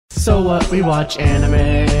So what, we watch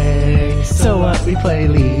anime. So what, we play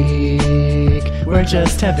League. We're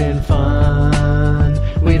just having fun.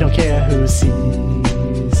 We don't care who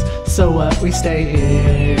sees. So what, we stay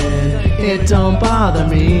in. It don't bother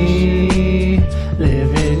me.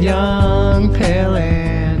 Living young, pale,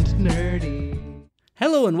 and nerdy.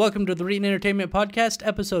 Hello and welcome to the Reading Entertainment Podcast,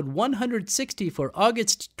 episode 160 for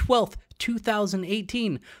August 12th,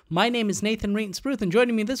 2018. My name is Nathan Reitensbruth, and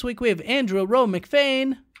joining me this week we have Andrew Aroah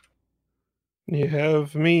McFain. You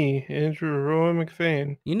have me, Andrew Aroah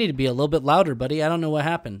McFain. You need to be a little bit louder, buddy. I don't know what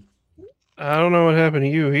happened. I don't know what happened to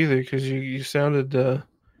you either, because you sounded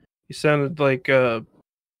like I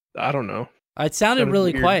don't know. I sounded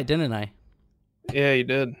really weird. quiet, didn't I? Yeah, you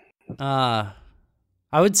did. I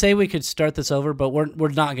would say we could start this over, but we're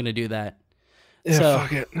not going to do that. Yeah, So,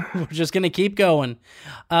 fuck it. We're just going to keep going.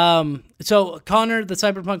 So Connor, the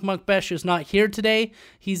Cyberpunk Monk Besh, is not here today.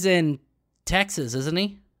 He's in Texas, isn't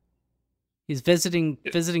he? He's visiting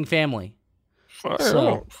family.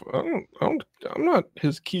 I'm not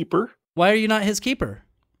his keeper. Why are you not his keeper?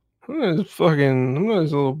 I'm not his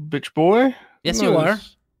little bitch boy. Yes, you are.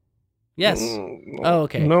 Yes. Oh,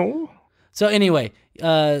 okay. No. So anyway,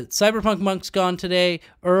 Cyberpunk Monk's gone today.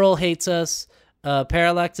 Earl hates us.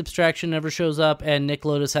 Parallax Abstraction never shows up, and Nick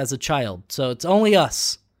Lotus has a child. So it's only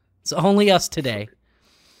us. It's only us today.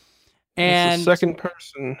 And it's the second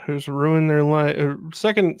person who's ruined their life.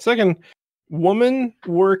 Second woman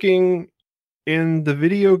working in the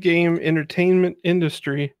video game entertainment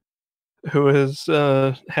industry who has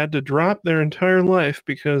had to drop their entire life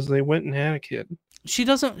because they went and had a kid. she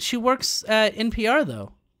works at NPR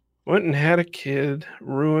though. Went and had a kid,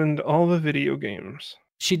 ruined all the video games.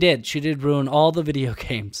 She did ruin all the video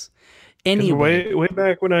games. Anyway, way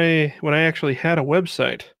back when I actually had a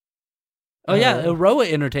website. Oh yeah,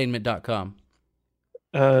 AroahEntertainment.com.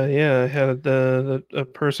 Yeah, I had a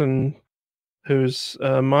person whose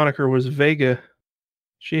moniker was Vega.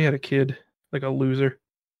 She had a kid, like a loser.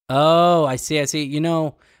 Oh, I see. You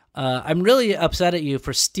know, I'm really upset at you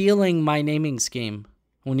for stealing my naming scheme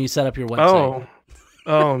when you set up your website.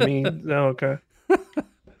 Oh, me. Okay.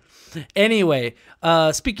 Anyway,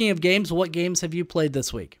 speaking of games, what games have you played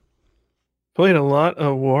this week? Played a lot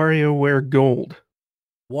of WarioWare Gold.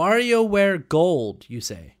 WarioWare Gold, you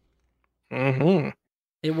say? Mm-hmm.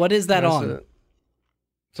 What is that on?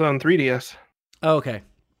 It's on 3DS. Oh, okay.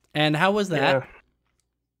 And how was that?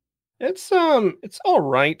 Yeah. It's all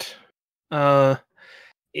right.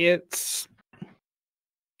 It's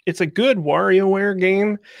a good WarioWare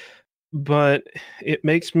game, but it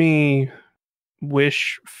makes me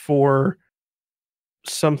wish for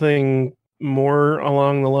something more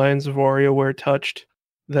along the lines of WarioWare Touched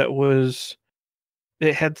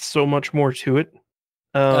it had so much more to it.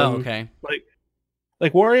 Okay.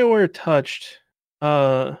 Like WarioWare Touched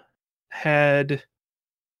had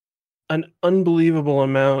an unbelievable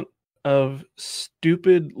amount of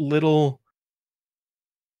stupid little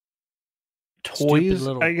toys,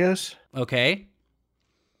 I guess. Okay.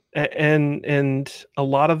 And a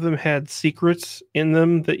lot of them had secrets in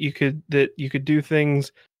them that you could do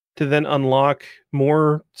things to then unlock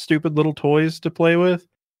more stupid little toys to play with.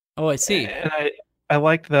 Oh, I see. And I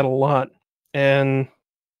liked that a lot. And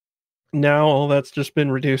now all that's just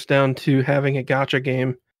been reduced down to having a gacha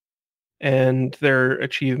game and their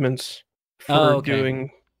achievements for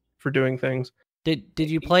doing things. Did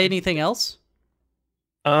you play anything else?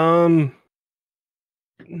 Not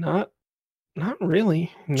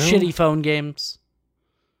really. No. Shitty phone games.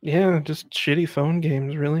 Yeah, just shitty phone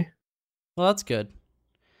games, really. Well, that's good.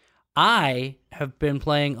 I have been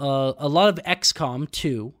playing a lot of XCOM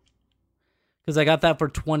 2 because I got that for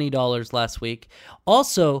 $20 last week.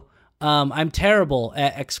 Also, I'm terrible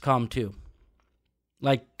at XCOM 2.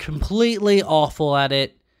 Like, completely awful at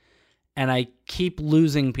it, and I keep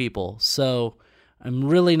losing people, so I'm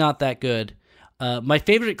really not that good. My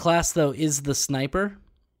favorite class, though, is the sniper.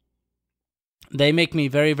 They make me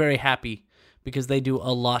very, very happy because they do a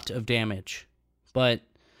lot of damage. But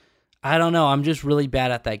I don't know, I'm just really bad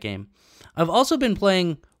at that game. I've also been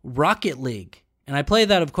playing Rocket League, and I play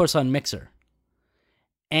that, of course, on Mixer.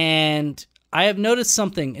 And I have noticed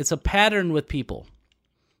something. It's a pattern with people.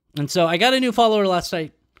 And so I got a new follower last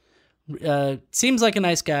night. Seems like a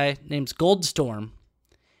nice guy, named Goldstorm.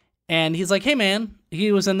 And he's like, hey, man.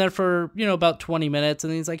 He was in there for, about 20 minutes.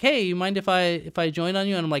 And he's like, hey, you mind if I join on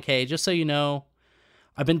you? And I'm like, hey, just so you know,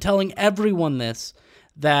 I've been telling everyone this,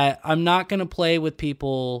 that I'm not going to play with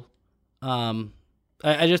people. I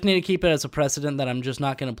just need to keep it as a precedent that I'm just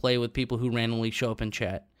not going to play with people who randomly show up in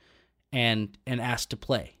chat and ask to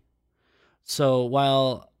play. So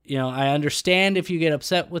while I understand if you get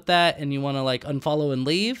upset with that and you want to like unfollow and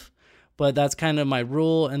leave, but that's kind of my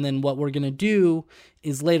rule. And then what we're going to do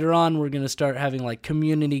is later on, we're going to start having like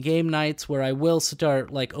community game nights where I will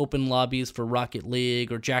start like open lobbies for Rocket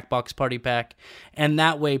League or Jackbox Party Pack. And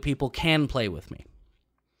that way people can play with me.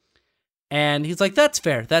 And he's like, that's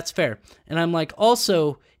fair. That's fair. And I'm like,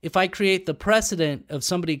 also, if I create the precedent of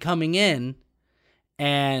somebody coming in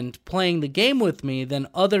and playing the game with me, then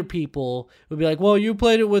other people would be like, well, you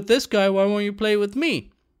played it with this guy. Why won't you play it with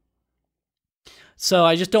me? So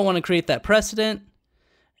I just don't want to create that precedent.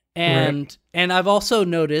 And I've also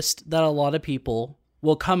noticed that a lot of people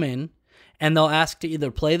will come in and they'll ask to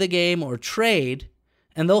either play the game or trade,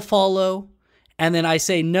 and they'll follow, and then I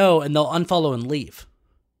say no, and they'll unfollow and leave.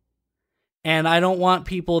 And I don't want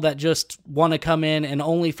people that just want to come in and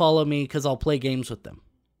only follow me because I'll play games with them.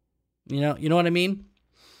 You know what I mean?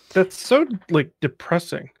 That's so like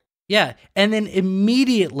depressing. Yeah, and then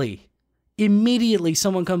immediately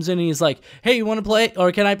someone comes in and he's like, hey, you want to play,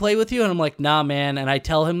 or can I play with you? And I'm like, nah, man. And I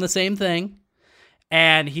tell him the same thing,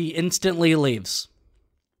 and he instantly leaves.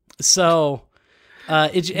 So,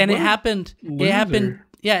 it happened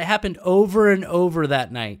over and over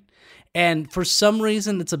that night. And for some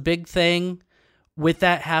reason, it's a big thing with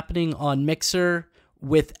that happening on Mixer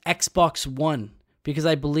with Xbox One, because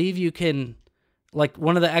I believe you can, like,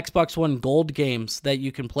 one of the Xbox One Gold games that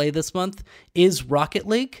you can play this month is Rocket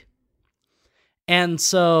League. And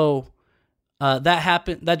so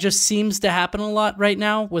that just seems to happen a lot right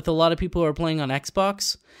now with a lot of people who are playing on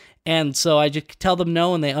Xbox. And so I just tell them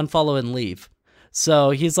no, and they unfollow and leave. So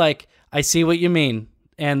he's like, I see what you mean.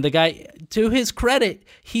 And the guy, to his credit,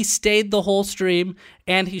 he stayed the whole stream,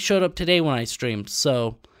 and he showed up today when I streamed.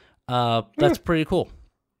 So that's pretty cool.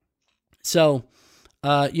 So,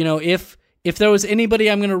 if there was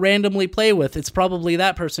anybody I'm going to randomly play with, it's probably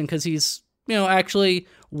that person, because he's, actually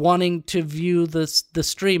wanting to view the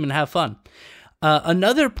stream and have fun.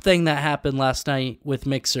 Another thing that happened last night with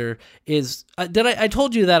Mixer is, I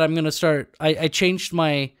told you that I'm going to start, I changed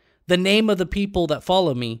the name of the people that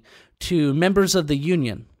follow me to members of the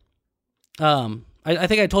union. I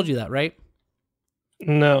think I told you that, right?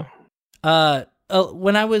 No.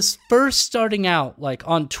 When I was first starting out, like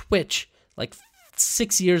on Twitch, like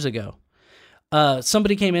 6 years ago,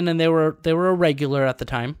 somebody came in and they were a regular at the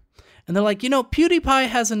time, and they're like, PewDiePie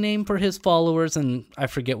has a name for his followers, and I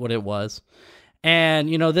forget what it was, and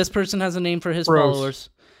this person has a name for his followers,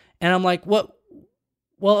 and I'm like, what?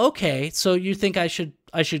 Well, okay, so you think I should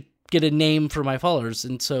get a name for my followers,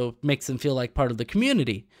 and so it makes them feel like part of the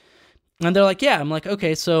community. And they're like, yeah. I'm like,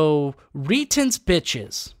 okay, so Reetons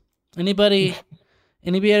Bitches. Anybody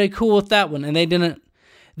cool with that one? And they didn't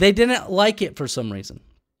like it for some reason.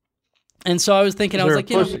 And so I was thinking, I was like,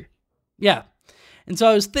 yeah. And so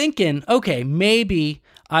I was thinking, okay, maybe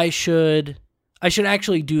I should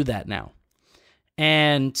actually do that now.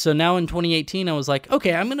 And so now in 2018, I was like,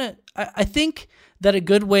 okay, I think that a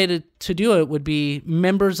good way to do it would be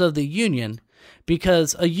members of the union,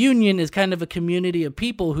 because a union is kind of a community of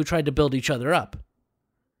people who tried to build each other up.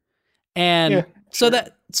 And so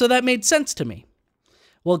that made sense to me.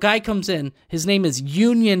 Well, guy comes in, his name is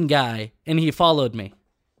Union Guy, and he followed me.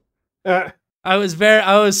 I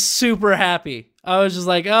was super happy. I was just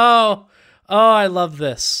like, oh, I love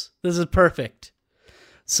this. This is perfect.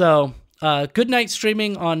 So, good night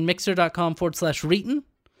streaming on mixer.com/Reeton.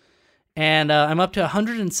 And I'm up to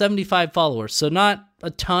 175 followers. So not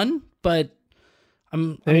a ton, but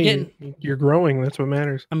you're growing. That's what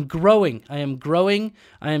matters. I'm growing. I am growing.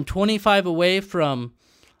 I am 25 away from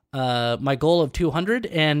my goal of 200,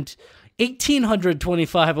 and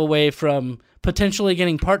 1,825 away from potentially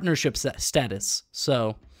getting partnership status.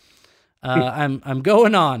 So I'm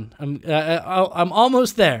going on. I'm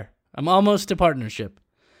almost there. I'm almost to partnership.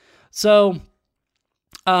 So,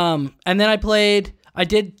 and then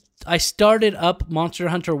I started up Monster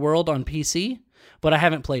Hunter World on PC, but I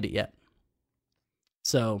haven't played it yet.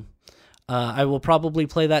 So I will probably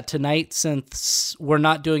play that tonight, since we're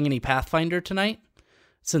not doing any Pathfinder tonight,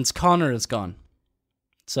 since Connor is gone.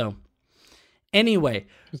 So anyway.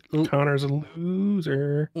 Connor's a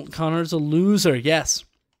loser. Connor's a loser, yes.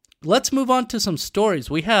 Let's move on to some stories.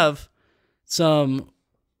 We have a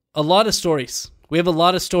lot of stories. We have a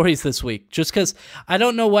lot of stories this week, just because I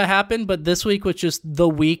don't know what happened, but this week was just the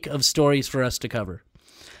week of stories for us to cover.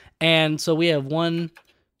 And so we have 1,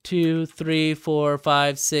 2, 3, 4,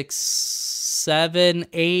 5, 6, 7,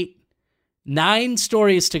 8, 9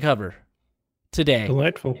 stories to cover today.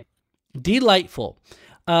 Delightful.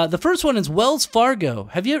 The first one is Wells Fargo.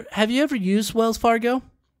 Have you ever used Wells Fargo?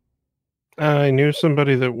 I knew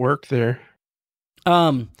somebody that worked there.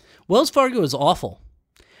 Wells Fargo is awful.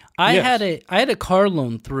 I Yes. had a car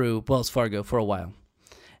loan through Wells Fargo for a while,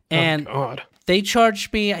 and Oh God. they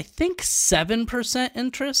charged me, I think, 7%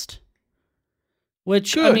 interest,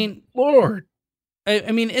 which Good Lord.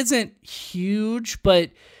 I mean, isn't huge,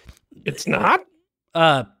 but It's not?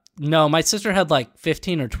 no, my sister had like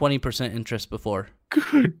 15 or 20% interest before.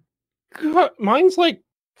 Good God. Mine's like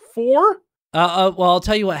 4? Well, I'll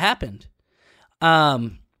tell you what happened.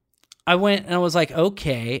 I went and I was like,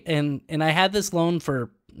 okay, and I had this loan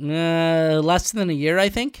for less than a year, I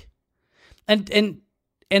think, and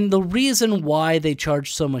the reason why they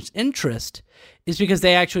charge so much interest is because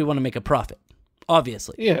they actually want to make a profit.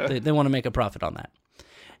 Obviously, Yeah. they want to make a profit on that.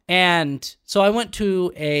 And so I went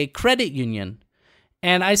to a credit union,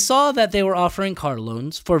 and I saw that they were offering car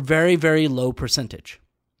loans for very, very low percentage.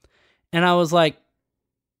 And I was like,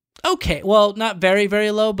 okay, well, not very,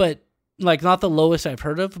 very low, but like not the lowest I've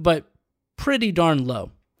heard of, but pretty darn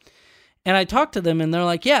low. And I talked to them, and they're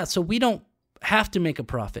like, yeah, so we don't have to make a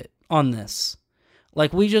profit on this.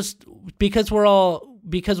 Like, we just, because we're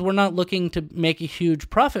not looking to make a huge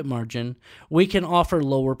profit margin, we can offer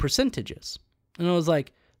lower percentages. And I was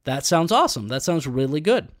like, that sounds awesome. That sounds really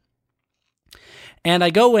good. And I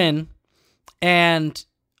go in, and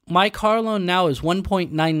my car loan now is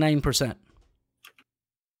 1.99%.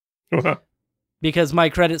 Because my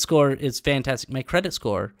credit score is fantastic. My credit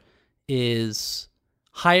score is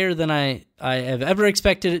higher than I have ever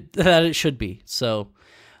expected that it should be. So,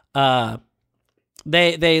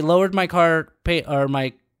 they lowered my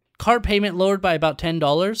my car payment lowered by about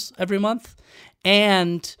 $10 every month,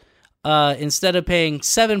 and instead of paying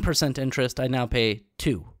 7% interest, I now pay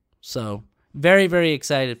 2%. So very, very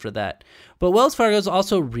excited for that. But Wells Fargo is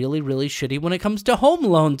also really, really shitty when it comes to home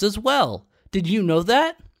loans as well. Did you know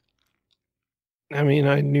that? I mean,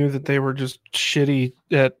 I knew that they were just shitty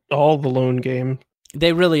at all the loan game.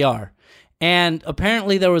 They really are. And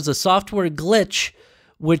apparently there was a software glitch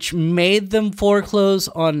which made them foreclose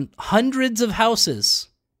on hundreds of houses.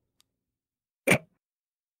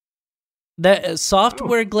 The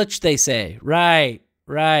software glitch, they say. Right.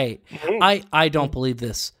 I don't believe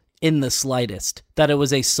this in the slightest, that it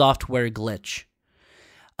was a software glitch.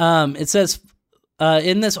 It says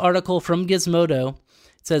in this article from Gizmodo,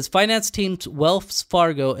 it says, finance teams Wells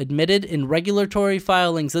Fargo admitted in regulatory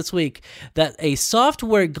filings this week that a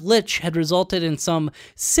software glitch had resulted in some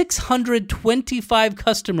 625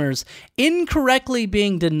 customers incorrectly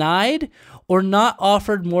being denied or not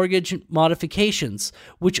offered mortgage modifications,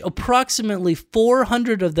 which approximately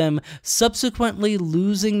 400 of them subsequently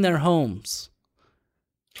losing their homes.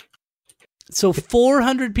 So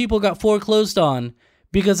 400 people got foreclosed on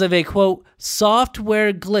because of a, quote,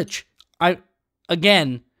 software glitch.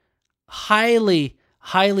 Again, highly,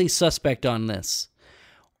 highly suspect on this.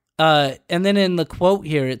 And then in the quote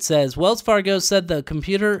here, it says, Wells Fargo said the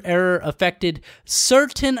computer error affected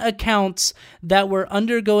certain accounts that were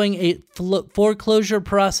undergoing a foreclosure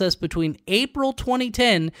process between April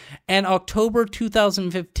 2010 and October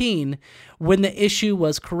 2015 when the issue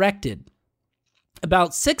was corrected.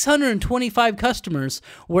 About 625 customers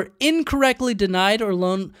were incorrectly denied a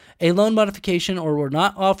loan modification or were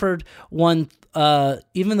not offered one,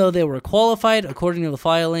 even though they were qualified, according to the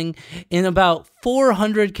filing. In about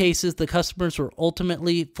 400 cases, the customers were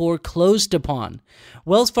ultimately foreclosed upon.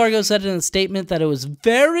 Wells Fargo said in a statement that it was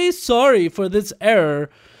very sorry for this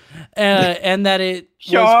error, and that it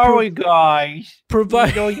Sorry, guys.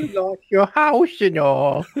 provide. You lost your house and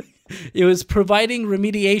all. It was providing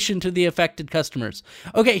remediation to the affected customers.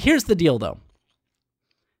 Okay, here's the deal, though.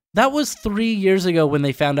 That was 3 years ago when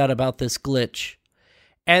they found out about this glitch,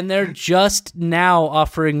 and they're just now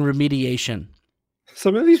offering remediation.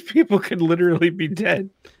 Some of these people could literally be dead.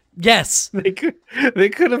 Yes. They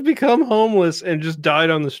could have become homeless and just died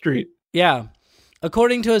on the street. Yeah.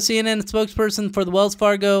 According to a CNN spokesperson for the Wells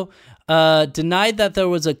Fargo, denied that there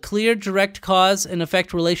was a clear direct cause and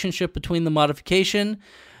effect relationship between the modification.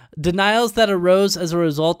 Denials that arose as a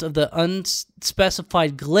result of the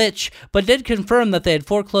unspecified glitch, but did confirm that they had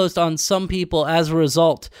foreclosed on some people as a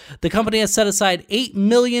result. The company has set aside $8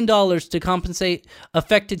 million to compensate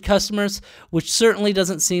affected customers, which certainly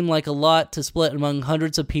doesn't seem like a lot to split among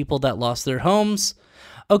hundreds of people that lost their homes.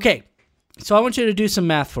 Okay, so I want you to do some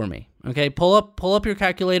math for me. Okay, pull up your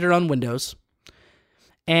calculator on Windows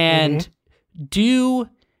and do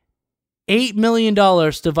 $8 million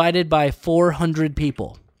divided by 400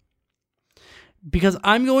 people. Because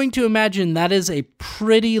I'm going to imagine that is a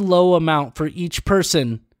pretty low amount for each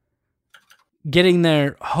person getting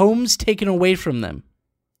their homes taken away from them.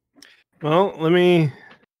 Well, let me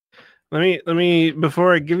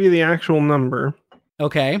before I give you the actual number.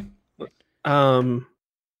 Okay.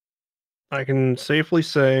 I can safely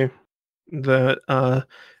say that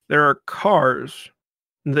there are cars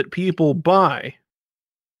that people buy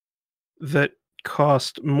that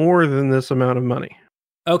cost more than this amount of money.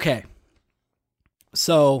 Okay.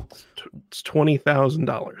 So It's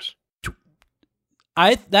 $20,000.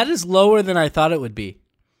 that is lower than I thought it would be.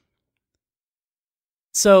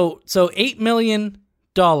 So $8 million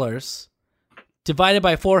divided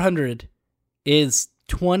by 400 is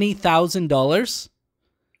 $20,000.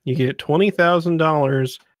 You get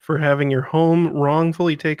 $20,000 for having your home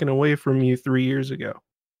wrongfully taken away from you 3 years ago.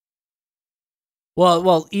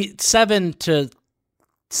 Well, 7 to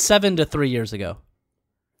 3 years ago.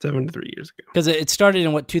 7 to 3 years ago. Because it started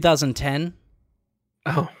in 2010?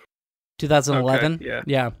 Oh, 2011? okay,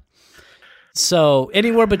 Yeah. So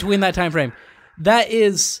anywhere between that time frame. That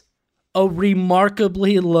is a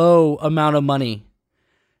remarkably low amount of money.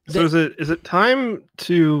 So is it time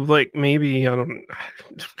to, like, maybe, I don't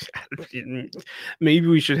maybe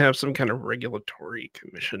we should have some kind of regulatory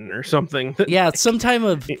commission or something? Yeah, some type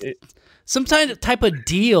of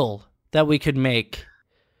deal that we could make.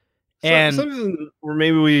 And something where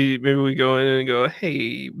maybe we go in and go,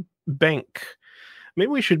 hey, bank, maybe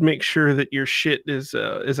we should make sure that your shit is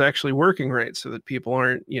actually working right, so that people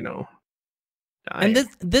aren't, dying. And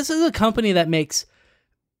this is a company that makes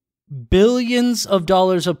billions of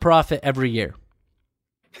dollars of profit every year.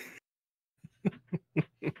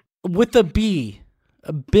 With a B,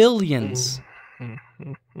 billions.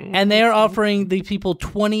 And they are offering the people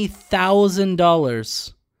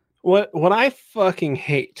 $20,000. What I fucking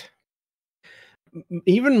hate,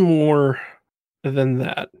 even more than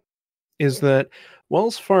that, is that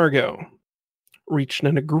Wells Fargo reached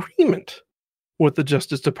an agreement with the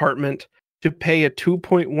Justice Department to pay a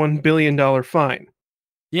 $2.1 billion fine.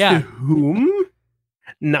 Yeah. To whom?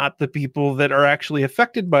 Not the people that are actually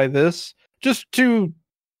affected by this, just to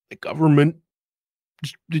the government,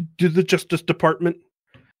 just to the Justice Department.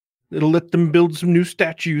 It'll let them build some new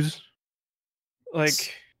statues.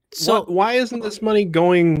 Like, so why isn't this money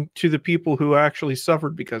going to the people who actually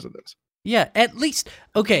suffered because of this? Yeah, at least,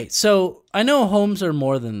 okay, so I know homes are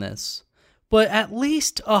more than this, but at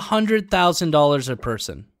least $100,000 a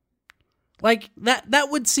person. Like, that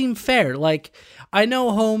would seem fair. Like, I know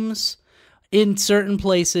homes in certain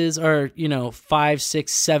places are, $500,000,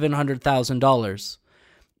 $600,000, $700,000.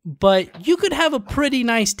 But you could have a pretty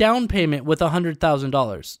nice down payment with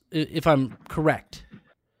 $100,000, if I'm correct.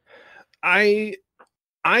 I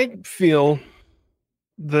feel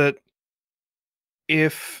that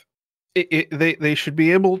if they should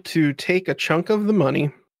be able to take a chunk of the money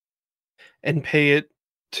and pay it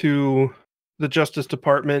to the Justice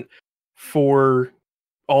Department for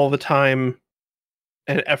all the time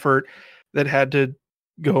and effort that had to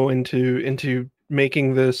go into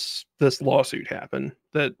making this lawsuit happen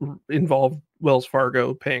that involved Wells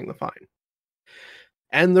Fargo paying the fine.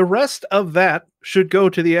 And the rest of that should go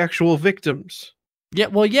to the actual victims. Yeah,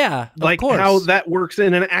 well, yeah, like of course. How that works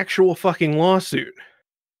in an actual fucking lawsuit.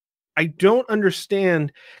 I don't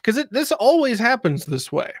understand, because this always happens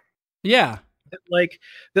this way. Yeah. That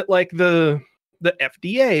the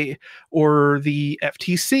FDA or the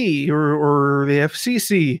FTC or the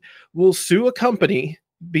FCC will sue a company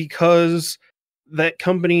because that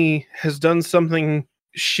company has done something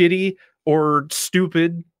shitty or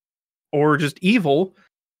stupid or just evil,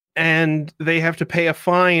 and they have to pay a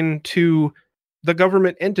fine to the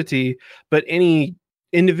government entity, but any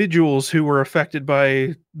individuals who were affected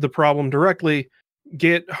by the problem directly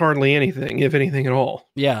get hardly anything, if anything at all.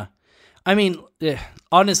 Yeah. I mean,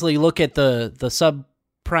 honestly, look at the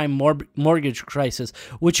subprime mortgage crisis,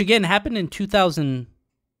 which again happened in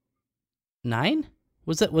 2009.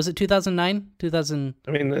 Was it 2009? 2000.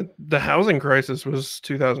 I mean, the housing crisis was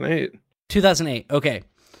 2008. 2008. Okay.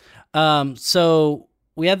 So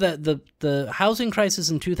we had the housing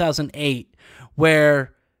crisis in 2008,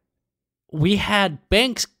 where we had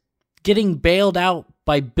banks getting bailed out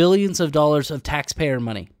by billions of dollars of taxpayer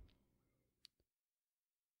money.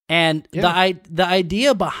 And the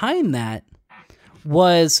idea behind that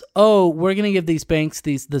was, we're going to give these banks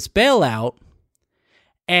this bailout,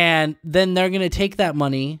 and then they're going to take that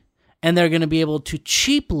money and they're going to be able to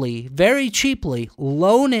cheaply, very cheaply,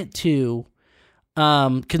 loan it to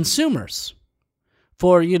consumers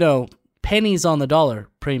for, pennies on the dollar,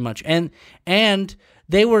 pretty much. And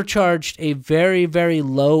they were charged a very, very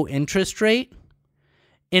low interest rate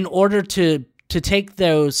in order to take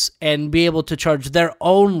those and be able to charge their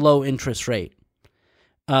own low interest rate,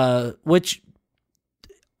 which,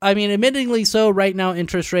 I mean, admittingly so, right now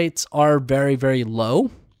interest rates are very, very low.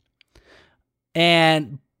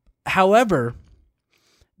 And however,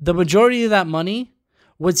 the majority of that money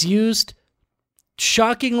was used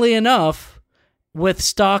shockingly enough, with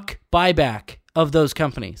stock buyback of those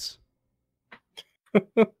companies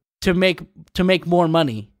to make more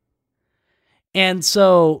money. And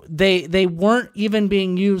so they weren't even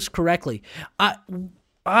being used correctly. I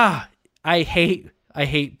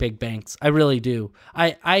hate big banks. I really do.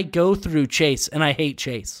 I go through Chase and I hate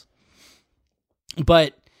Chase.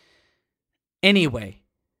 But anyway,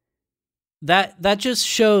 that just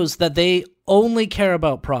shows that they only care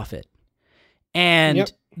about profit. And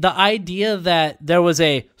the idea that there was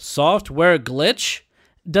a software glitch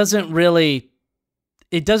doesn't really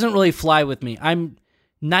fly with me. I'm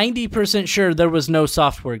 90% sure there was no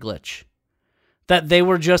software glitch. That they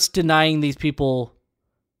were just denying these people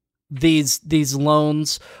these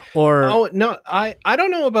loans or... Oh, no, I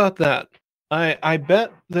don't know about that. I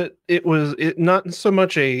bet that it was not so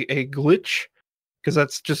much a glitch, because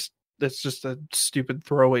that's just a stupid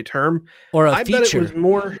throwaway term. Or a I feature. bet it was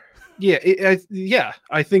more... Yeah,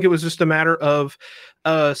 I think it was just a matter of,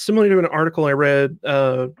 similar to an article I read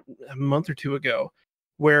a month or two ago,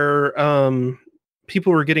 where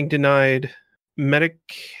people were getting denied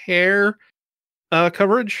Medicare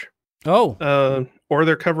coverage. Oh. Or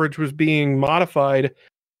their coverage was being modified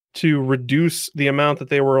to reduce the amount that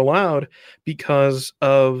they were allowed because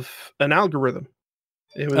of an algorithm.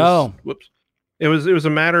 It was It was a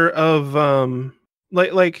matter of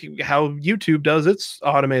like how YouTube does its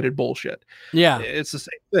automated bullshit. Yeah. It's the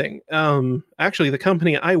same thing. Actually, the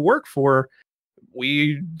company I work for,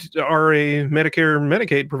 we are a Medicare and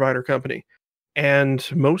Medicaid provider company, and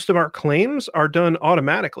most of our claims are done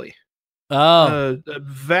automatically. Oh. A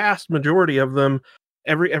vast majority of them,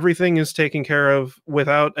 everything is taken care of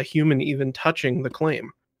without a human even touching the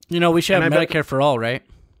claim. We should have Medicare for all, right?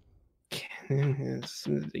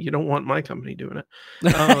 You don't want my company doing it.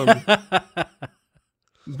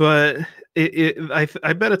 But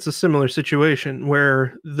I bet it's a similar situation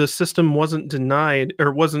where the system wasn't denied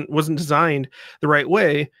or wasn't designed the right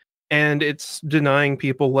way, and it's denying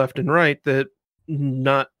people left and right that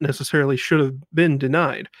not necessarily should have been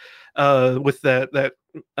denied. With that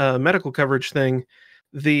medical coverage thing,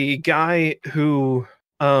 the guy who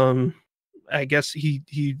I guess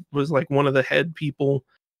he was like one of the head people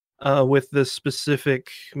with this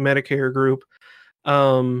specific Medicare group,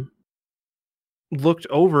 looked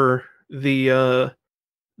over the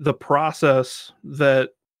process that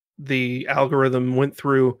the algorithm went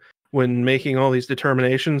through when making all these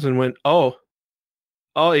determinations, and went, oh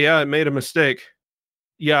yeah, it made a mistake.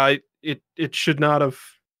 Yeah, it should not have.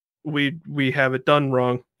 We have it done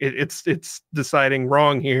wrong. It's deciding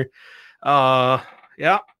wrong here. Yeah,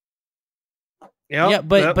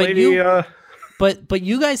 but lady, but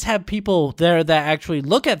you guys have people there that actually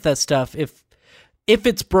look at that stuff. If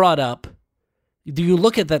it's brought up, do you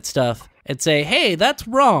look at that stuff and say, "Hey, that's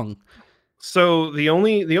wrong"? So the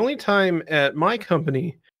only time at my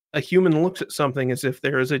company a human looks at something is if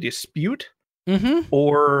there is a dispute,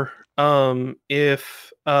 or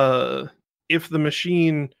if the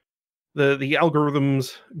machine, the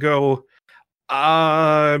algorithms go,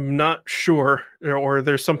 I'm not sure, or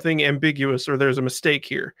there's something ambiguous, or there's a mistake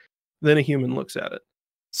here, then a human looks at it.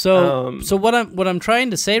 So what I'm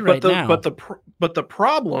trying to say now, but the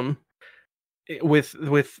problem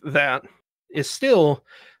with that is still,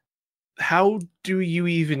 how do you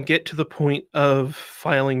even get to the point of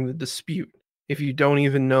filing the dispute if you don't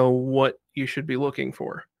even know what you should be looking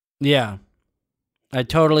for? Yeah, I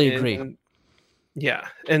totally agree. And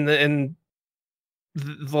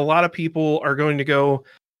a lot of people are going to go,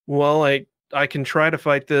 well, I can try to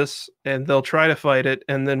fight this, and they'll try to fight it,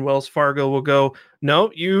 and then Wells Fargo will go,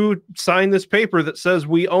 no, you sign this paper that says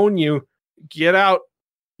we own you, get out.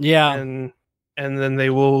 Yeah. And then they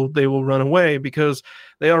will run away, because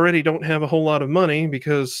they already don't have a whole lot of money,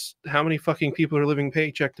 because how many fucking people are living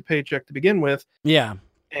paycheck to paycheck to begin with? Yeah.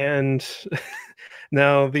 And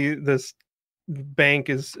now this bank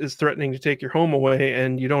is threatening to take your home away,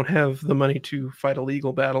 and you don't have the money to fight a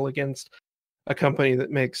legal battle against a company that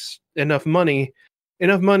makes enough money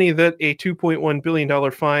that a $2.1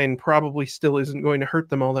 billion fine probably still isn't going to hurt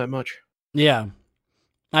them all that much. Yeah,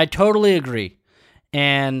 I totally agree.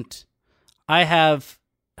 And I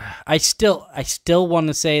still want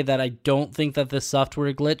to say that I don't think that this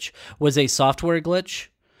software glitch was a software glitch.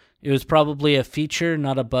 It was probably a feature,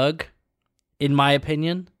 not a bug, in my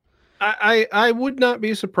opinion. I would not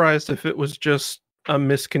be surprised if it was just a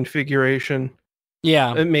misconfiguration.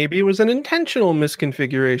 Yeah. Maybe it was an intentional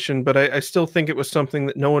misconfiguration, but I still think it was something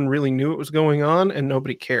that no one really knew it was going on, and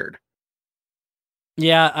nobody cared.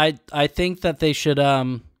 Yeah, I think that they should...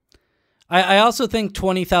 I also think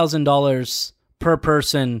 $20,000 per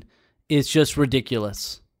person is just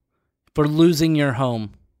ridiculous for losing your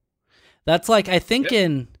home. That's like, I think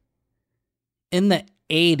in the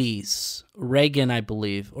 80s, Reagan, I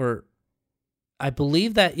believe, or I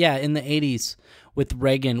believe that, in the 80s with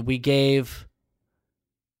Reagan, we gave,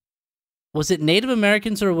 was it Native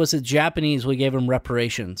Americans or was it Japanese? We gave them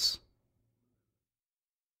reparations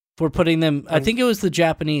for putting them, I think it was the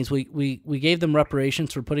Japanese. We gave them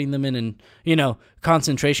reparations for putting them in,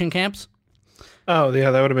 concentration camps. Oh,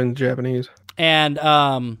 yeah, that would have been Japanese. And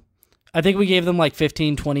I think we gave them like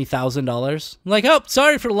 $15,000, $20,000. Like, oh,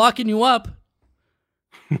 sorry for locking you up.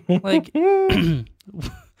 Like,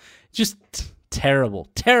 just terrible,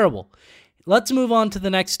 terrible. Let's move on to the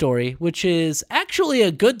next story, which is actually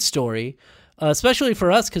a good story, especially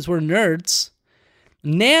for us because we're nerds.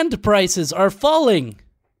 NAND prices are falling.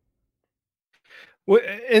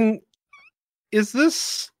 And is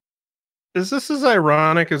this as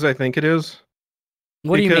ironic as I think it is?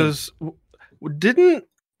 What do you mean? Because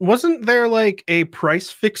wasn't there like a price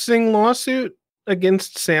fixing lawsuit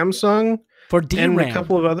against Samsung For DRAM. and a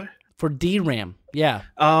couple of other? For DRAM, yeah.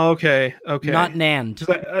 Oh, okay. Not NAND.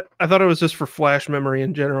 I thought it was just for flash memory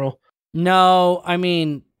in general. No, I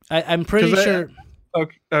mean, I'm pretty sure.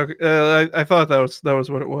 Okay. I thought that was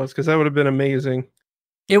what it was, because that would have been amazing.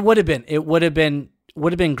 It would have been. It would have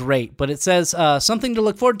been great. But it says something to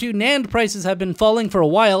look forward to. NAND prices have been falling for a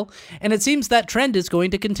while, and it seems that trend is going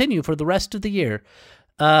to continue for the rest of the year.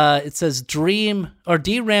 It says DRAM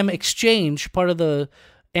Exchange, part of the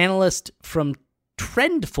analyst from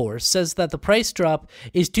TrendForce, says that the price drop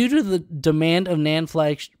is due to the demand of NAND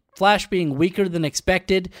flash being weaker than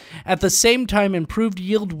expected. At the same time, improved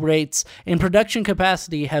yield rates and production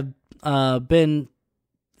capacity have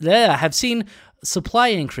seen supply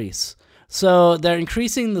increase. So they're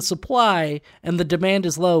increasing the supply, and the demand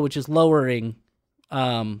is low, which is lowering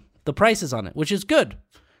the prices on it, which is good.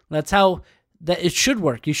 That's how that it should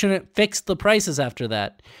work. You shouldn't fix the prices after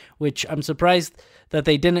that, which I'm surprised that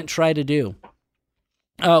they didn't try to do.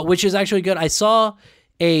 Which is actually good. I saw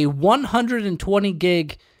a 120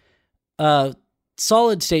 gig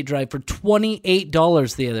solid state drive for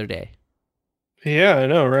 $28 the other day. Yeah, I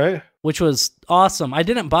know, right? Which was awesome. I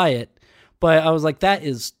didn't buy it, but I was like, that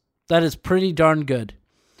is pretty darn good.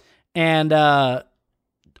 And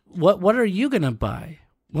what are you gonna buy?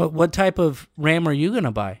 What type of RAM are you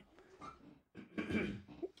gonna buy?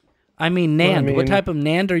 I mean NAND. What type of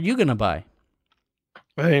NAND are you gonna buy?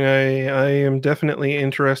 I am definitely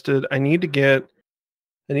interested. I need to get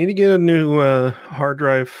a new hard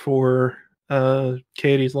drive for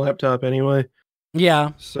Katie's laptop anyway.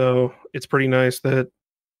 Yeah. So it's pretty nice that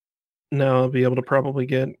now I'll be able to probably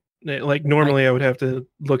get, like, normally I would have to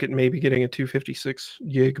look at maybe getting a 256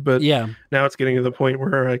 gig, but now it's getting to the point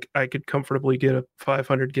where I could comfortably get a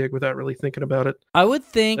 500 gig without really thinking about it. I would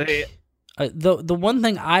think the one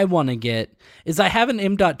thing I want to get is I have an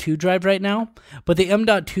M.2 drive right now, but the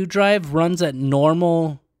M.2 drive runs at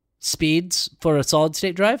normal speeds for a solid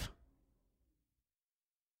state drive.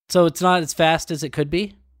 So it's not as fast as it could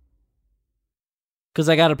be. Because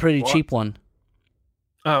I got a pretty cheap one.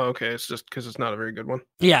 Oh, okay. It's just because it's not a very good one.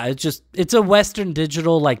 Yeah, it's a Western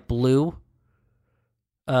Digital, like, blue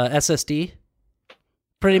SSD,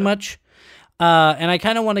 pretty much. And I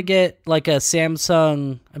kind of want to get like a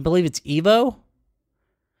Samsung, I believe it's Evo.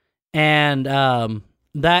 And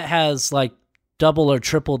that has like double or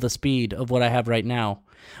triple the speed of what I have right now.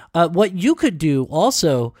 What you could do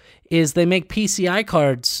also is they make PCI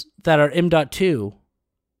cards that are M.2.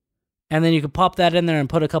 And then you could pop that in there and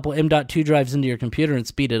put a couple M.2 drives into your computer and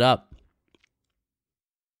speed it up.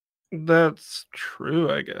 That's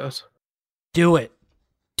true, I guess. Do it.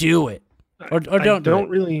 Or don't do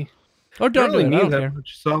it. Or don't really do it. Need that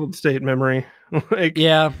much solid state memory. Like,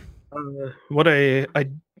 yeah. What I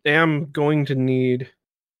am going to need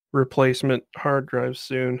replacement hard drives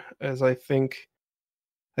soon, as I think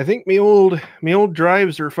me old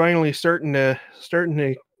drives are finally starting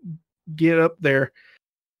to get up there,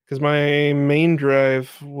 because my main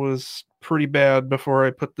drive was pretty bad before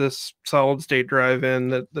I put this solid state drive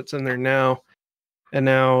in that's in there now, and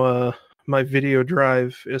now my video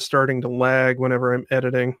drive is starting to lag whenever I'm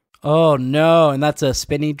editing. Oh no! And that's a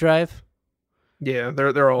spinny drive. Yeah,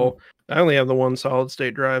 they're all. I only have the one solid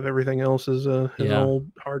state drive. Everything else is an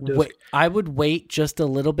old hard disk. I would wait just a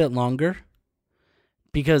little bit longer,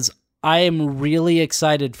 because I am really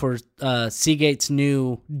excited for Seagate's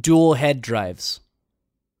new dual head drives.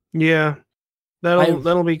 Yeah,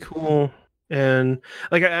 that'll be cool. And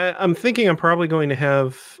like I'm thinking, I'm probably going to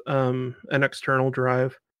have an external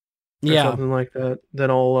drive, or something like that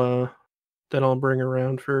I'll bring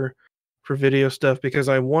around for video stuff, because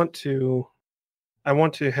I want to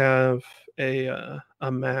have a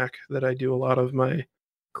a Mac that I do a lot of my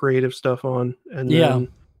creative stuff on, and Yeah. then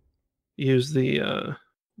use the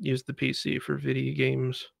PC for video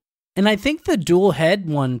games. And I think the dual head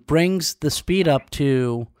one brings the speed up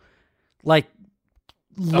to like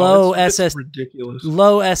low it's ridiculous.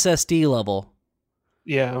 low SSD level.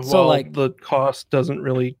 Yeah, So, well, like- the cost doesn't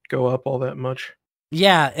really go up all that much.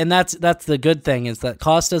 Yeah, and that's the good thing is that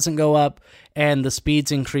cost doesn't go up and the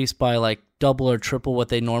speeds increase by like double or triple what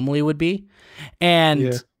they normally would be.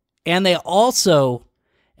 And they also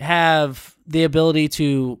have the ability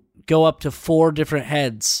to go up to 4 different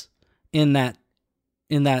heads in that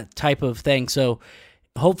type of thing. So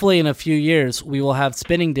hopefully in a few years we will have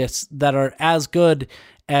spinning disks that are as good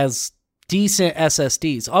as decent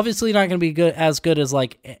SSDs. Obviously not going to be as good as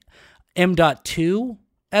like M.2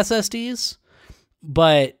 SSDs,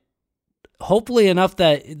 but hopefully enough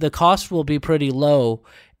that the cost will be pretty low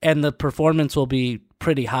and the performance will be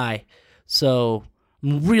pretty high. So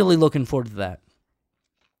I'm really looking forward to that.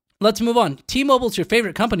 Let's move on. T-Mobile's your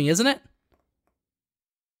favorite company, isn't it?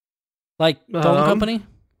 Like phone company?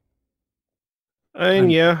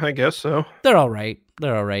 Yeah, I guess so. They're all right.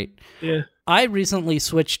 They're all right. Yeah. I recently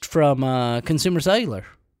switched from Consumer Cellular.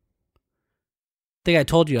 I think I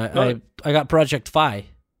told you I got Project Fi.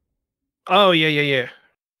 Oh, yeah.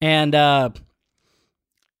 And the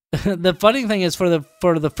funny thing is for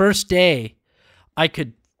the first day, I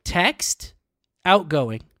could text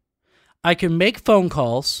outgoing, I could make phone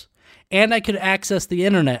calls, and I could access the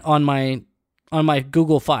internet on my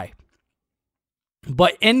Google Fi.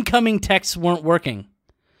 But incoming texts weren't working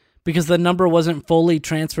because the number wasn't fully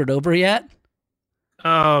transferred over yet.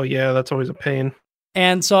 Oh, yeah, that's always a pain.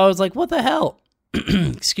 And so I was like, what the hell?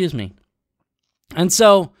 Excuse me. And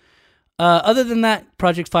so, other than that,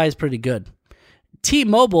 Project Fi is pretty good.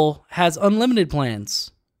 T-Mobile has unlimited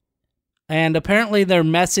plans. And apparently they're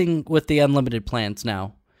messing with the unlimited plans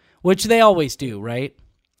now, which they always do, right?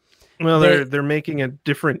 Well, they're making a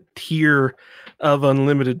different tier of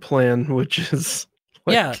unlimited plan, which is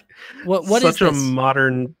like What such is this? a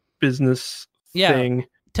modern business thing.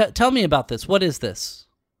 Tell me about this. What is this?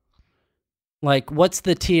 Like, what's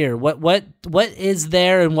the tier? What is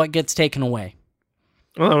there and what gets taken away?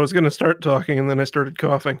 Well, I was going to start talking and then I started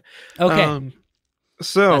coughing. Okay.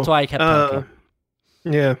 So that's why I kept talking.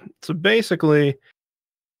 Yeah. So basically,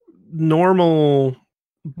 normal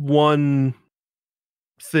one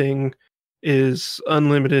thing is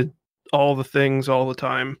unlimited, all the things, all the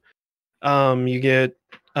time. You get,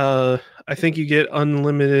 I think you get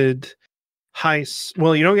unlimited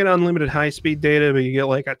well, you don't get unlimited high-speed data, but you get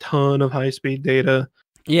like a ton of high-speed data.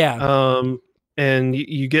 Yeah. And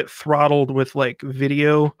you get throttled with like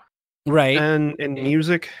video, right, and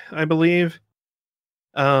music, I believe.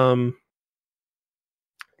 But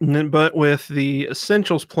with the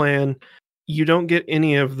Essentials plan, you don't get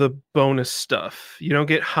any of the bonus stuff. You don't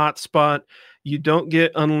get hotspot. You don't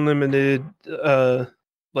get unlimited, you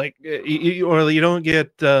don't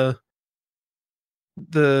get the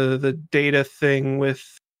data thing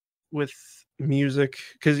with music,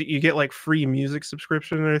 because you get like free music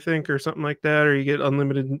subscription, I think, or something like that, or you get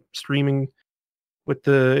unlimited streaming with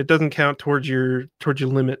it doesn't count towards your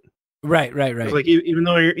limit. Right. Like even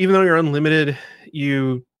though you're unlimited,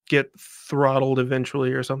 you get throttled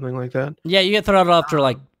eventually or something like that. Yeah, you get throttled after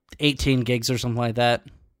like 18 gigs or something like that.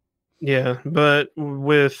 Yeah, but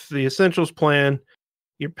with the Essentials plan,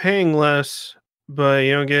 you're paying less, but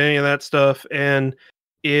you don't get any of that stuff. And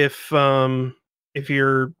if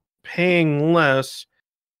you're paying less,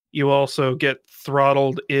 you also get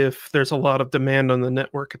throttled if there's a lot of demand on the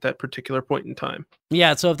network at that particular point in time.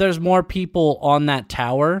 Yeah, so if there's more people on that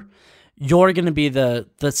tower, you're going to be the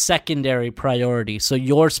secondary priority. So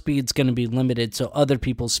your speed's going to be limited so other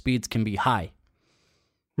people's speeds can be high.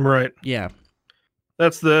 Right. Yeah.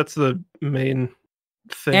 That's the main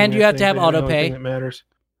thing. And you have to have auto pay. That matters.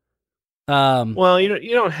 Well,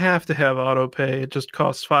 you don't have to have auto pay. It just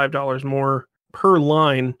costs $5 more per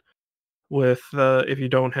line with if you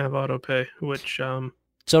don't have auto pay, which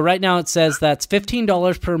so right now it says that's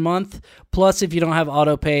 $15 per month, plus if you don't have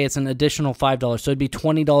auto pay, it's an additional $5. So it'd be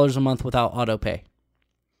 $20 a month without auto pay.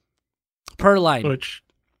 Per line. Which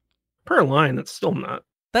per line, that's still not.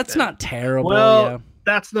 That's not terrible. Well, yeah.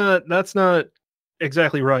 that's not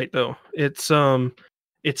exactly right though. It's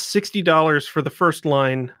 $60 for the first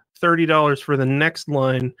line, $30 for the next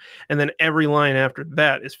line, and then every line after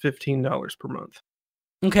that is $15 per month.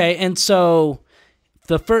 Okay, and so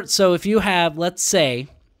if you have, let's say,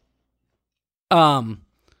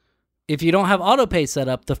 if you don't have auto pay set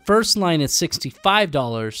up, the first line is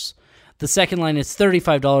 $65, the second line is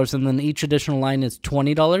 $35, and then each additional line is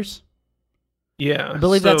 $20. Yeah, I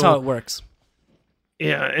believe that's how it works.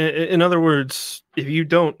 Yeah, in other words, if you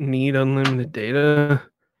don't need unlimited data,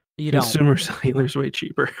 You don't. consumer cellular is way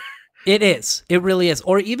cheaper. It is. It really is.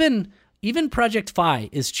 Or even Project Fi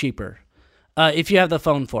is cheaper if you have the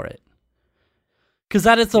phone for it. Because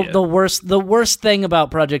that is the worst. The worst thing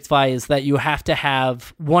about Project Fi is that you have to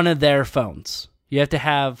have one of their phones. You have to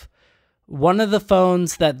have one of the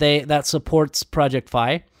phones that supports Project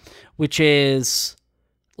Fi, which is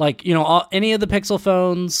like any of the Pixel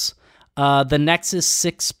phones, the Nexus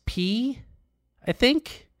 6P, I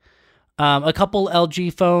think. A couple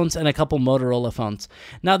LG phones and a couple Motorola phones.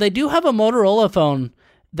 Now, they do have a Motorola phone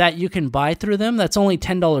that you can buy through them that's only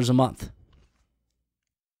 $10 a month.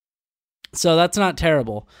 So that's not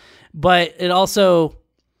terrible. But it also,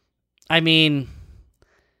 you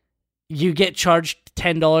get charged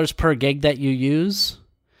 $10 per gig that you use.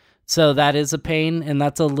 So that is a pain, and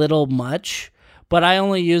that's a little much. But I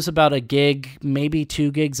only use about a gig, maybe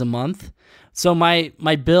 2 gigs a month. So my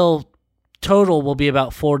bill total will be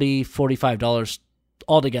about $45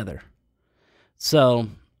 altogether. So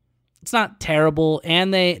it's not terrible,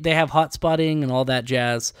 and they have hotspotting and all that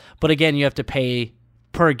jazz. But again, you have to pay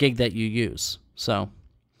per gig that you use. So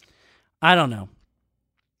I don't know.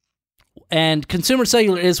 And consumer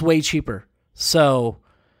cellular is way cheaper. So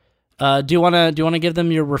do you want to give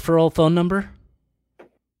them your referral phone number?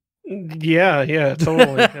 Yeah,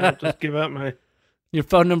 totally. I'll just give out your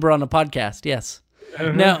phone number on a podcast. Yes.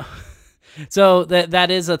 Uh-huh. No. So that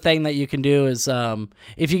is a thing that you can do is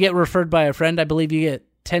if you get referred by a friend, I believe you get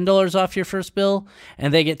 $10 off your first bill,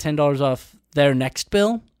 and they get $10 off their next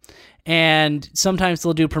bill. And sometimes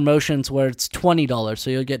they'll do promotions where it's $20, so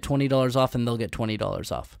you'll get $20 off, and they'll get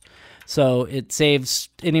 $20 off. So it saves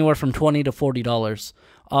anywhere from $20 to $40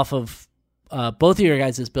 off of both of your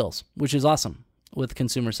guys' bills, which is awesome with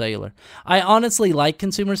Consumer Cellular. I honestly like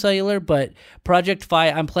Consumer Cellular, but Project Fi,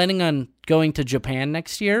 I'm planning on going to Japan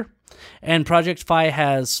next year. And Project Fi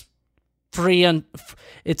has free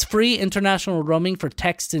international roaming for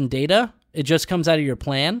text and data. It just comes out of your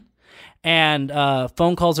plan. And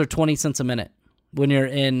phone calls are 20 cents a minute when you're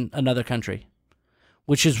in another country,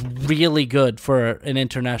 which is really good for an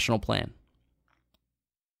international plan.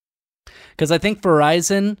 Because I think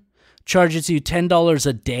Verizon charges you $10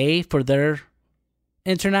 a day for their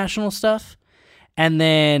international stuff. And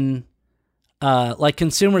then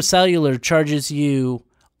Consumer Cellular charges you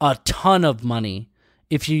a ton of money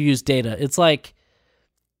if you use data. It's like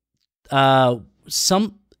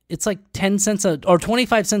it's like 10 cents or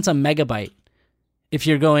 25 cents a megabyte if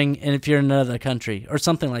you're in another country or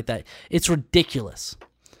something like that. It's ridiculous.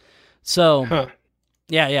 So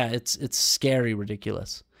yeah, it's scary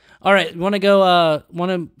ridiculous. All right, want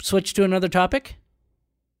to switch to another topic?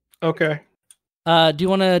 Okay. Do you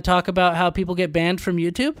want to talk about how people get banned from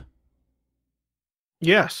YouTube?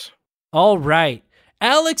 Yes. All right.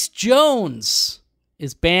 Alex Jones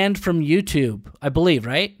is banned from YouTube, I believe,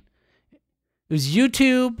 right? It was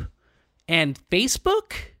YouTube and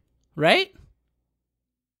Facebook, right?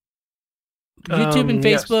 YouTube and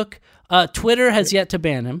Facebook. Yes. Twitter has yet to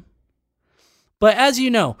ban him. But as you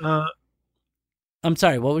know... I'm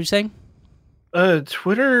sorry, what were you saying?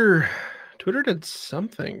 Twitter did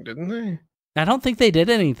something, didn't they? I don't think they did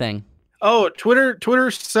anything. Oh, Twitter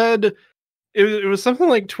said... It was something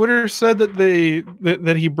like Twitter said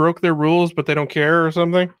that he broke their rules, but they don't care or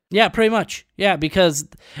something. Yeah, pretty much. Yeah, because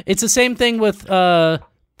it's the same thing with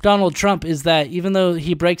Donald Trump, is that even though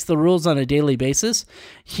he breaks the rules on a daily basis,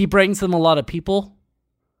 he brings them a lot of people,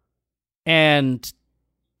 and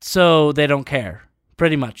so they don't care.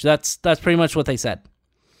 Pretty much. That's pretty much what they said.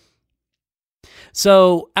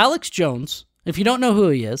 So Alex Jones, if you don't know who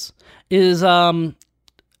he is a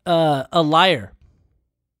liar.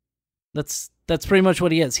 That's pretty much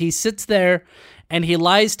what he is. He sits there and he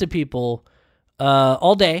lies to people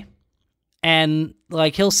all day, and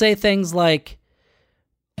he'll say things like,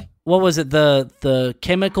 what was it, the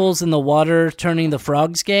chemicals in the water turning the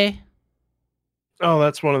frogs gay? Oh,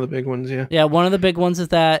 that's one of the big ones. Yeah. Yeah, one of the big ones is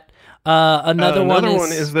that. Another one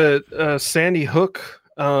is that Sandy Hook.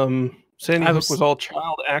 Sandy Hook was all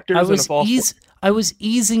child actors. I was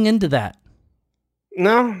easing into that.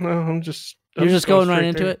 No, I'm just. You're just going right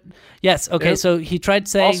into it? Yes. Okay. Yep. So he tried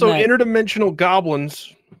saying also interdimensional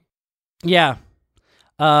goblins. Yeah.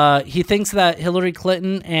 He thinks that Hillary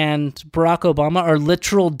Clinton and Barack Obama are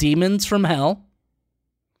literal demons from hell.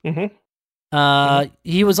 Mm-hmm.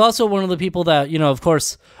 He was also one of the people that, of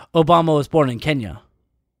course, Obama was born in Kenya.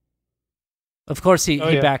 Of course, he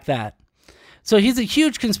backed that. So he's a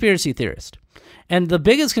huge conspiracy theorist. And the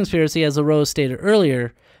biggest conspiracy, as Aroah stated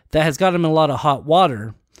earlier, that has got him in a lot of hot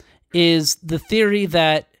water is the theory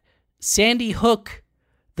that Sandy Hook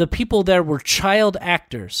the people there were child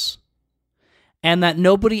actors and that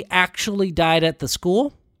nobody actually died at the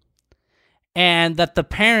school and that the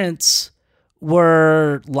parents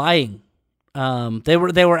were lying. They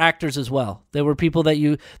were actors as well. They were people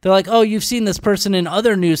that they're like, oh, you've seen this person in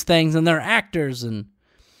other news things and they're actors. And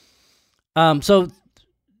so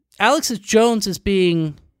Alex Jones is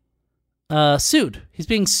being sued. He's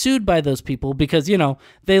being sued by those people because,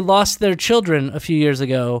 they lost their children a few years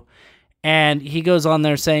ago, and he goes on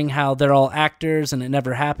there saying how they're all actors and it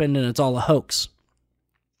never happened and it's all a hoax.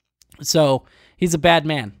 So he's a bad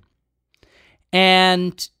man.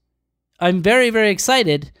 And I'm very, very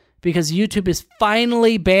excited because YouTube has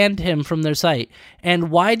finally banned him from their site.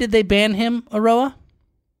 And why did they ban him, Aroah?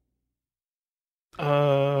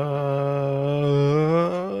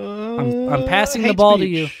 I'm passing the ball to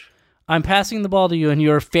you. I'm passing the ball to you, and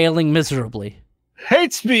you're failing miserably.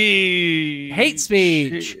 Hate speech. Hate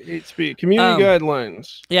speech. Hate speech. Community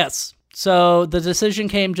guidelines. Yes. So the decision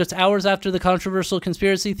came just hours after the controversial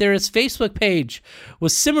conspiracy theorist's Facebook page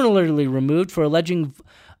was similarly removed for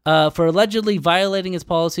allegedly violating its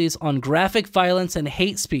policies on graphic violence and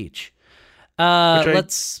hate speech.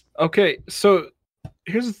 Okay, so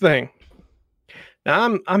here's the thing.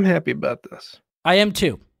 Now I'm happy about this. I am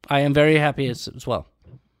too. I am very happy as well.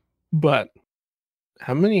 But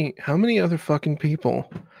how many other fucking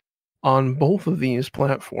people on both of these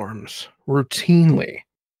platforms routinely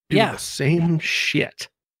do the same shit?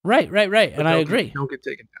 Right. And I agree. Don't get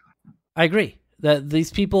taken down. I agree that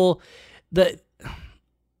these people, the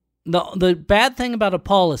bad thing about a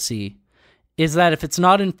policy is that if it's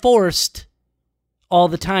not enforced all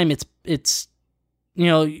the time, it's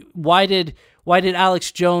why did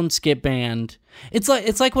Alex Jones get banned? It's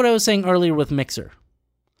like what I was saying earlier with Mixer.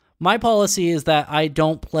 My policy is that I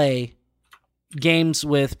don't play games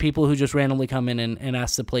with people who just randomly come in and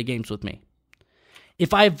ask to play games with me.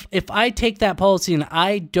 If I take that policy and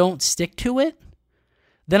I don't stick to it,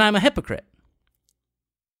 then I'm a hypocrite.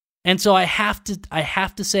 And so I have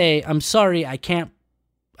to say, I'm sorry, I can't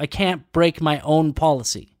break my own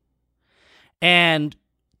policy. And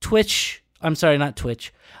YouTube,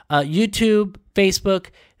 Facebook,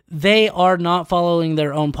 they are not following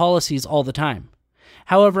their own policies all the time.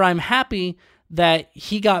 However, I'm happy that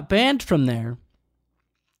he got banned from there.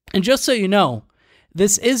 And just so you know,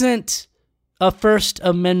 this isn't a First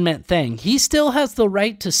Amendment thing. He still has the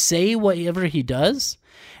right to say whatever he does.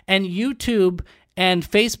 And YouTube and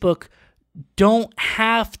Facebook don't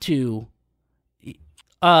have to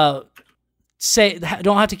don't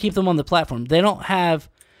have to keep them on the platform. They don't have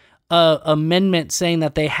an amendment saying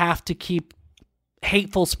that they have to keep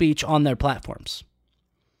hateful speech on their platforms.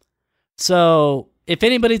 So if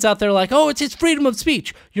anybody's out there like, oh, it's his freedom of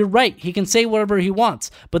speech, you're right. He can say whatever he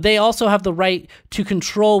wants, but they also have the right to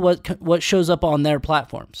control what shows up on their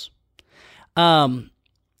platforms. Do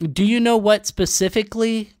you know what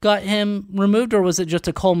specifically got him removed, or was it just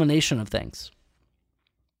a culmination of things?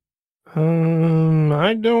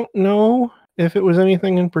 I don't know if it was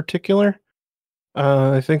anything in particular.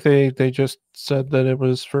 I think they just said that it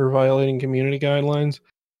was for violating community guidelines.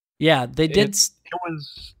 Yeah, they did. It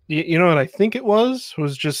was, what I think it was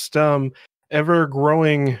just ever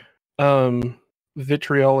growing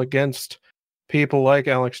vitriol against people like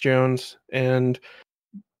Alex Jones and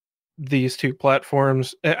these two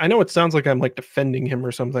platforms. I know it sounds like I'm like defending him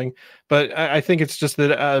or something, but I think it's just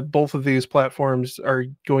that both of these platforms are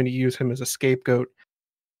going to use him as a scapegoat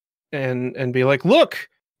and be like, look,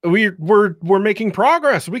 we're making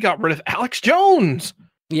progress. We got rid of Alex Jones.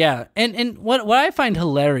 Yeah, and what I find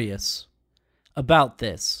hilarious about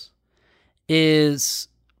this is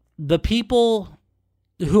the people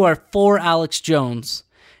who are for Alex Jones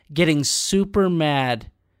getting super mad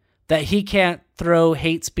that he can't throw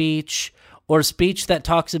hate speech or speech that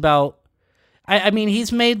talks about... I mean,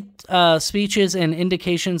 he's made speeches and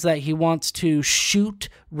indications that he wants to shoot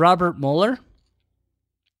Robert Mueller.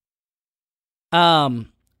 And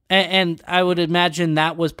I would imagine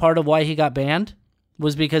that was part of why he got banned,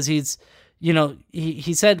 was because he's,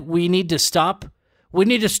 he said we need to stop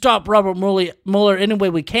Robert Mueller any way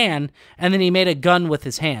we can, and then he made a gun with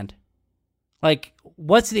his hand. Like,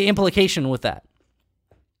 what's the implication with that?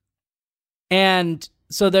 And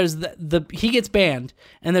so there's he gets banned,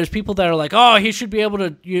 and there's people that are like, oh, he should be able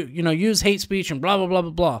to use hate speech and blah blah blah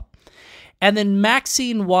blah blah. And then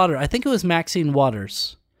Maxine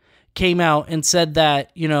Waters came out and said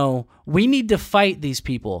that, we need to fight these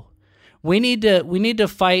people. We need to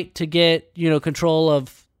fight to get, control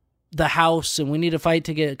of the House, and we need to fight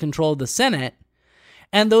to get control of the Senate.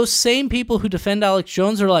 And those same people who defend Alex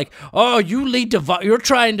Jones are like, oh, you're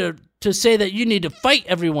trying to to say that you need to fight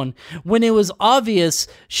everyone, when it was obvious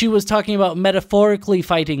she was talking about metaphorically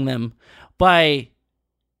fighting them by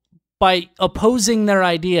opposing their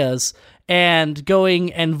ideas and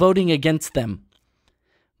going and voting against them.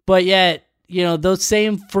 But yet, those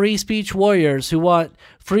same free speech warriors who want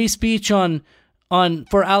free speech for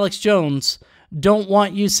Alex Jones don't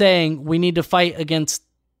want you saying we need to fight against,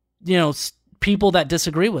 people that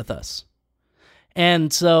disagree with us.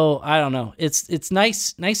 And so I don't know. It's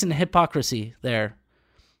nice and hypocrisy there.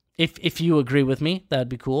 If you agree with me, that'd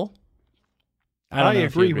be cool. I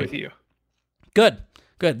agree with you. Good.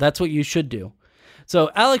 That's what you should do.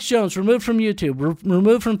 So Alex Jones removed from YouTube,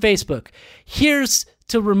 removed from Facebook. Here's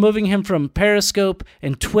to removing him from Periscope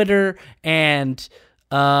and Twitter and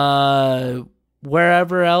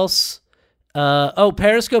wherever else.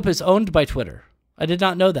 Periscope is owned by Twitter. I did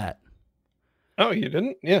not know that. Oh, you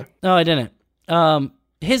didn't? Yeah. No, I didn't.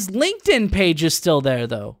 His LinkedIn page is still there,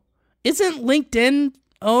 though. Isn't LinkedIn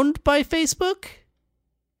owned by Facebook?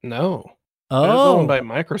 No. Oh. It's owned by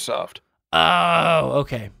Microsoft. Oh,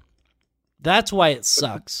 okay. That's why it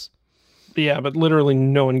sucks. Yeah, but literally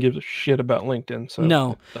no one gives a shit about LinkedIn. So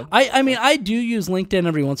no. I mean, I do use LinkedIn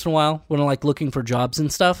every once in a while when I'm like looking for jobs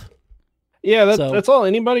and stuff. Yeah, that's all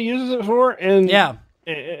anybody uses it for. And yeah.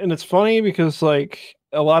 And it's funny because like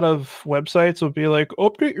a lot of websites will be like,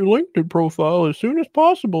 update your LinkedIn profile as soon as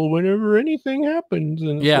possible whenever anything happens.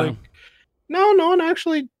 And it's like, no one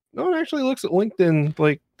actually looks at LinkedIn.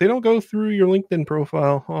 Like they don't go through your LinkedIn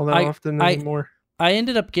profile all that often anymore. I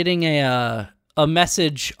ended up getting a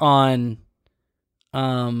message on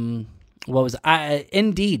Indeed.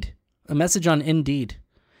 A message on Indeed.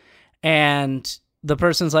 And the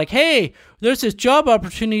person's like, hey, there's this job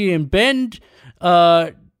opportunity in Bend,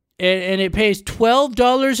 and it pays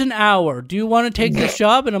 $12 an hour. Do you want to take this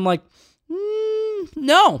job? And I'm like,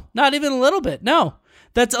 no, not even a little bit. No,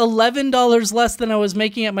 that's $11 less than I was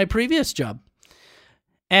making at my previous job.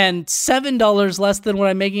 And $7 less than what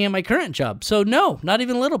I'm making at my current job. So no, not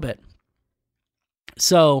even a little bit.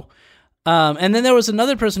 So, and then there was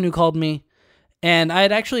another person who called me, and I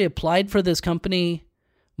had actually applied for this company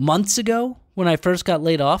months ago when I first got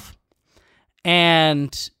laid off.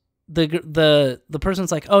 And the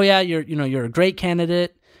person's like, oh yeah, you're a great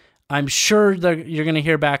candidate. I'm sure you're going to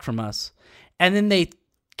hear back from us. And then they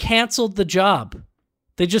canceled the job.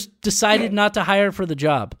 They just decided not to hire for the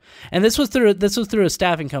job. And this was through a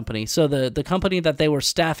staffing company. So the company that they were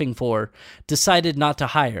staffing for decided not to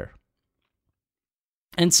hire.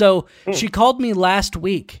 And so she called me last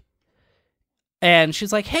week and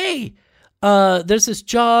she's like, hey, there's this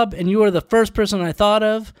job and you were the first person I thought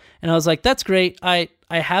of. And I was like, that's great. I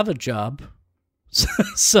have a job.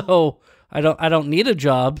 So I don't need a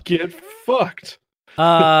job. Get fucked.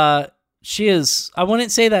 She is, I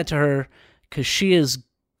wouldn't say that to her because she is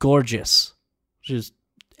gorgeous. She's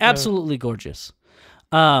absolutely gorgeous.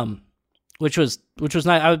 Which was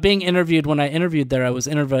nice. I was being interviewed. When I interviewed there, I was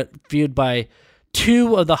interviewed by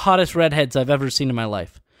two of the hottest redheads I've ever seen in my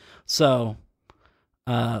life. So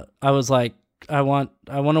I was like, I want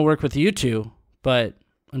to work with you two, but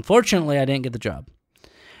unfortunately I didn't get the job.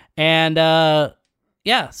 And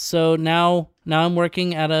so now I'm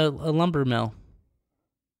working at a lumber mill,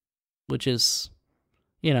 which is,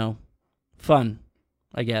 fun,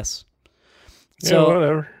 I guess. So yeah,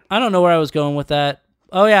 whatever. I don't know where I was going with that.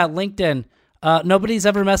 Oh yeah, LinkedIn. Nobody's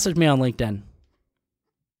ever messaged me on LinkedIn.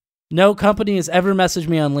 No company has ever messaged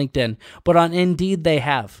me on LinkedIn, but on Indeed they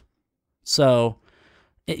have. So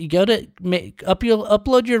you go to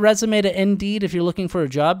upload your resume to Indeed if you're looking for a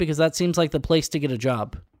job, because that seems like the place to get a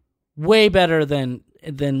job. Way better than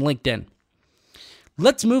LinkedIn.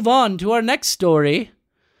 Let's move on to our next story.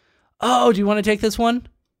 Oh, do you want to take this one?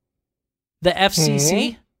 The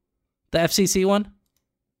FCC? The FCC one?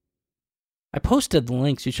 I posted the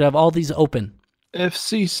links. You should have all these open.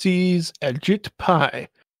 FCC's Ajit Pai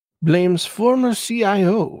blames former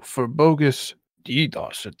CIO for bogus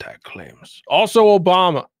DDoS attack claims. Also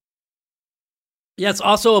Obama. Yes,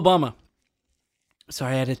 also Obama.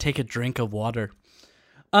 Sorry, I had to take a drink of water.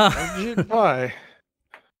 Ajit Pai,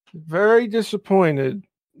 very disappointed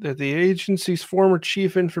that the agency's former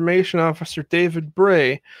chief information officer, David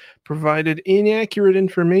Bray, provided inaccurate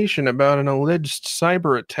information about an alleged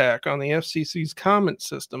cyber attack on the FCC's comment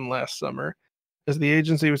system last summer, as the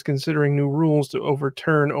agency was considering new rules to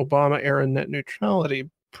overturn Obama-era net neutrality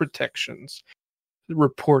protections,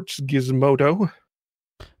 reports Gizmodo.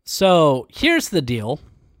 So, here's the deal.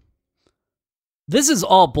 This is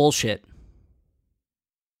all bullshit.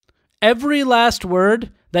 Every last word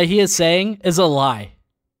that he is saying is a lie.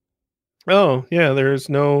 Oh, yeah, there's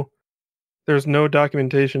no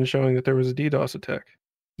documentation showing that there was a DDoS attack.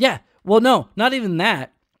 Yeah. Well, no, not even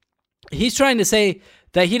that. He's trying to say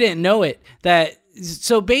that he didn't know it.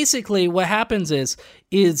 So basically what happens is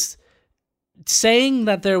saying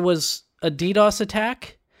that there was a DDoS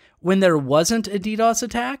attack when there wasn't a DDoS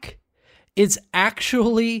attack is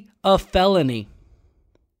actually a felony.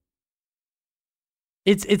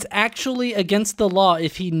 It's actually against the law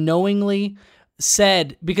if he knowingly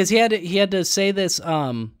said, because he had to say this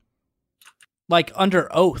like under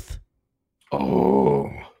oath.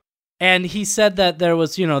 Oh. And he said that there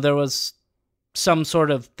was some sort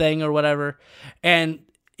of thing or whatever. And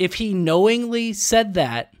if he knowingly said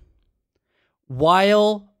that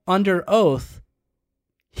while under oath,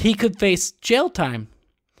 he could face jail time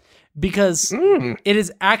because it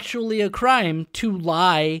is actually a crime to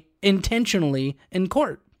lie intentionally in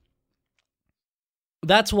court.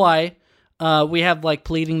 That's why we have like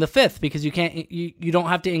pleading the fifth, because you don't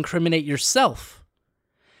have to incriminate yourself.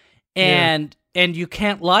 And you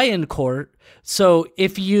can't lie in court. So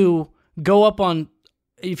if you go up on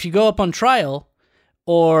trial,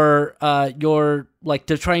 or you're like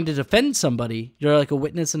trying to defend somebody, you're like a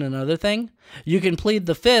witness in another thing, you can plead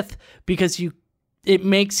the fifth because it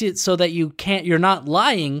makes it so that you're not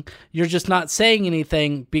lying, you're just not saying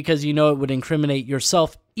anything because you know it would incriminate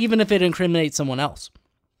yourself, even if it incriminates someone else.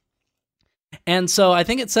 And so I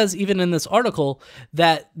think it says even in this article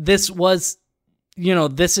that this is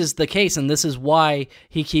the case, and this is why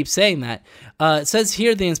he keeps saying that. It says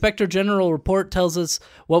here, the Inspector General report tells us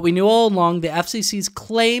what we knew all along. The FCC's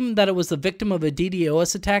claim that it was the victim of a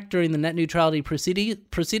DDoS attack during the net neutrality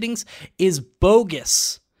proceedings is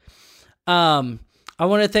bogus. I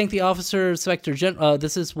want to thank the Inspector General.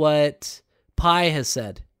 This is what Pi has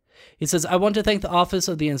said. He says, I want to thank the Office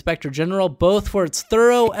of the Inspector General both for its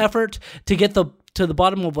thorough effort to get to the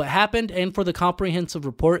bottom of what happened and for the comprehensive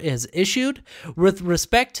report it has issued. With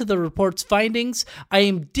respect to the report's findings, I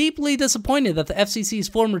am deeply disappointed that the FCC's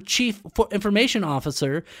former chief information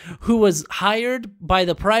officer, who was hired by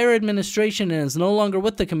the prior administration and is no longer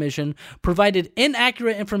with the commission, provided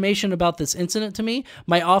inaccurate information about this incident to me,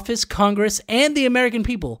 my office, Congress, and the American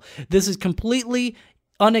people. This is completely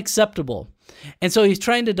unacceptable. And so he's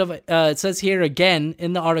trying to, it says here again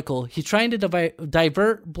in the article, he's trying to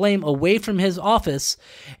divert blame away from his office,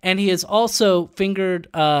 and he is also fingered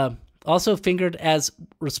as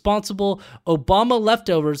responsible Obama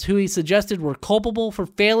leftovers who he suggested were culpable for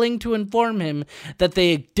failing to inform him that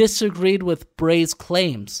they disagreed with Bray's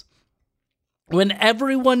claims. When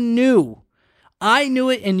everyone knew, I knew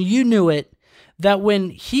it and you knew it, that when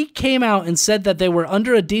he came out and said that they were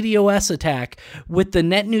under a DDoS attack with the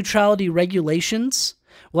net neutrality regulations,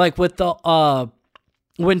 like with the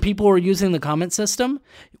when people were using the comment system,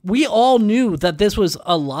 we all knew that this was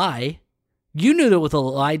a lie. You knew that it was a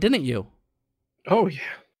lie, didn't you? Oh yeah.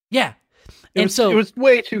 Yeah. It's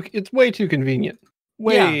way too convenient.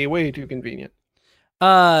 Way too convenient.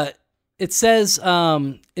 It says,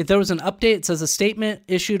 if there was an update, it says a statement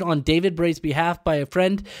issued on David Bray's behalf by a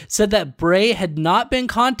friend said that Bray had not been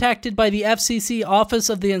contacted by the FCC Office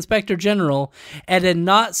of the Inspector General and had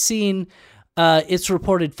not seen its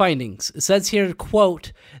reported findings. It says here,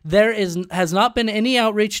 quote, there has not been any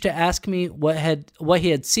outreach to ask me what he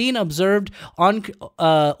had seen, observed, on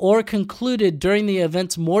or concluded during the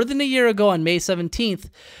events more than a year ago on May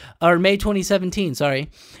 2017,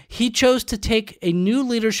 sorry. He chose to take a new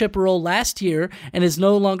leadership role last year and is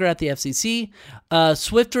no longer at the FCC.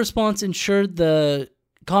 Swift response ensured the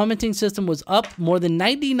commenting system was up more than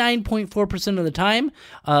 99.4% of the time.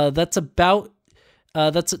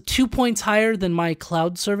 That's 2 points higher than my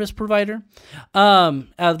cloud service provider of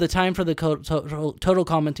the time for the total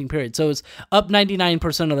commenting period. So it's up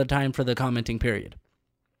 99% of the time for the commenting period.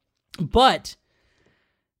 But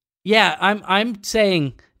yeah, I'm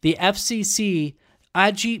saying the FCC,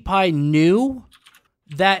 Ajit Pai knew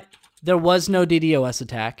that there was no DDoS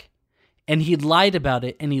attack, and he lied about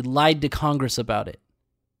it, and he lied to Congress about it,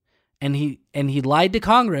 and he lied to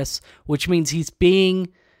Congress, which means he's being.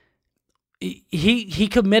 He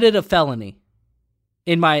committed a felony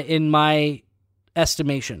in my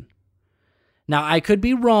estimation. Now, I could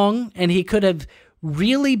be wrong, and he could have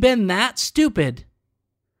really been that stupid,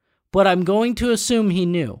 but I'm going to assume he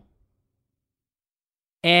knew.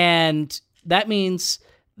 And that means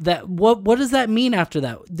that what does that mean after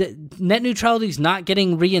that? That net neutrality is not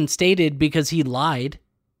getting reinstated because he lied.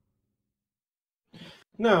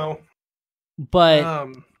 No. But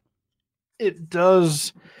it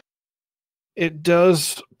does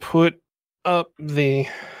put up the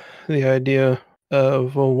idea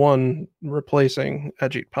of one replacing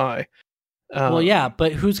Ajit Pai. Well, yeah,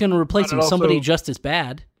 but who's going to replace him? Also, somebody just as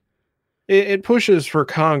bad. it pushes for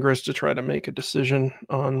Congress to try to make a decision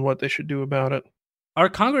on what they should do about it. Our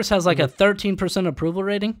Congress has like a 13% approval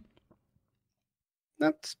rating.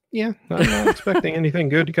 That's I'm not expecting anything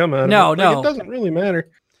good to come out of it. No. It doesn't really matter.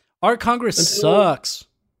 Our Congress sucks.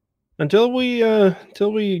 Until we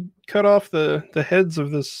cut off the heads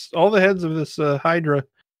of this, all the heads of this Hydra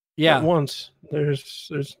at once.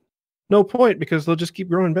 There's no point because they'll just keep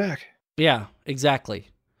growing back. Yeah, exactly.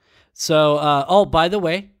 So, by the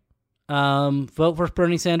way, vote for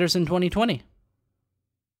Bernie Sanders in 2020.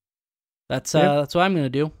 That's what I'm going to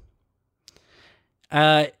do.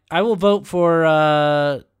 I will vote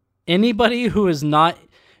for anybody who is not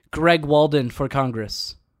Greg Walden for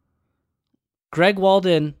Congress. Greg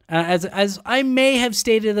Walden, as I may have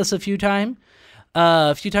stated this a few times,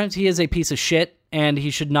 he is a piece of shit, and he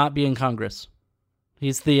should not be in Congress.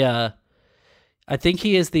 He's I think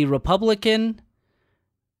he is the Republican.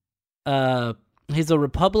 He's a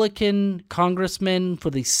Republican congressman for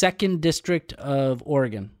the 2nd District of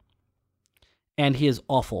Oregon, and he is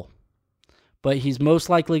awful. But he's most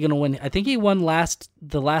likely going to win. I think he won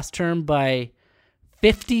the last term by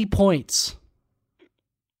 50 points.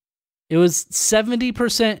 It was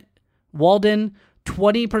 70% Walden,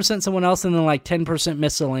 20% someone else, and then like 10%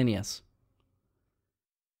 miscellaneous.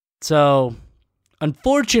 So,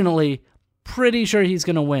 unfortunately, pretty sure he's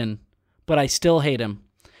going to win, but I still hate him.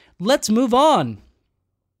 Let's move on.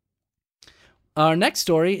 Our next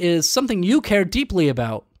story is something you care deeply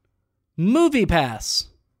about. MoviePass.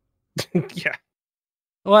 Yeah.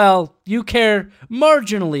 Well, you care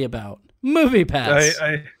marginally about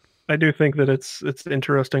MoviePass. I do think that it's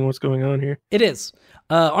interesting what's going on here. It is.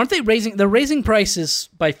 Aren't they they're raising prices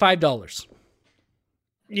by $5.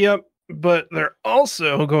 Yep, but they're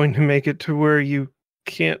also going to make it to where you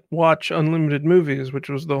can't watch unlimited movies, which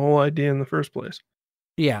was the whole idea in the first place.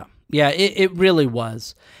 Yeah, it really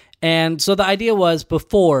was. And so the idea was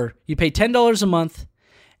before, you pay $10 a month,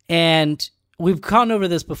 and we've gone over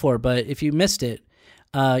this before, but if you missed it,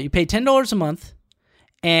 you pay $10 a month,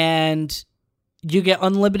 and you get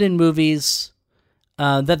unlimited movies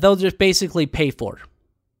that they'll just basically pay for.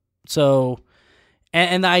 So,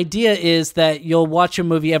 and the idea is that you'll watch a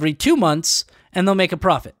movie every 2 months, and they'll make a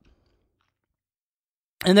profit.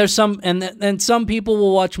 And there's and some people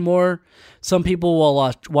will watch more, some people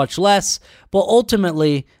will watch less, but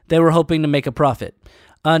ultimately they were hoping to make a profit.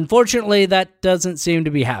 Unfortunately, that doesn't seem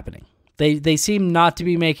to be happening. They seem not to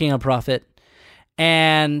be making a profit,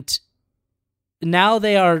 and now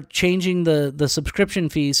they are changing the subscription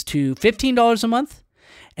fees to $15 a month,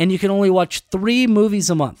 and you can only watch 3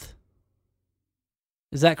 movies a month.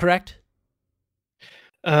 Is that correct?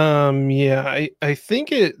 Yeah, I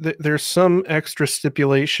think there's some extra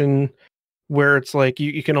stipulation where it's like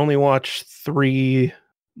you can only watch 3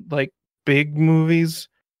 like big movies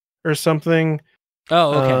or something.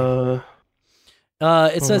 Oh,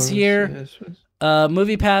 okay. It says here,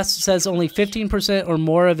 MoviePass says only 15% or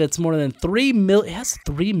more of it's more than 3 million. It has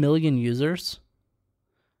 3 million users,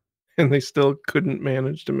 and they still couldn't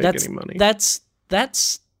manage to make any money. That's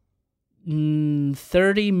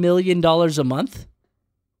 $30 million a month.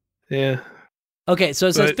 Yeah. Okay, so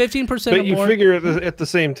it says 15% or more. But you figure at the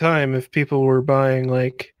same time, if people were buying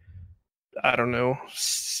like, I don't know,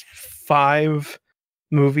 5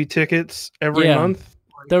 movie tickets every month,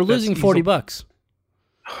 they're losing $40.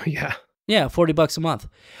 Oh, yeah. Yeah, $40 a month.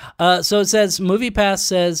 So it says MoviePass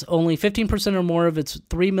says only 15% or more of its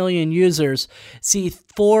 3 million users see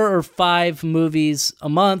 4 or 5 movies a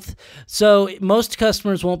month. So most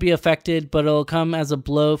customers won't be affected, but it'll come as a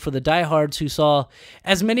blow for the diehards who saw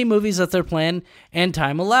as many movies as their plan and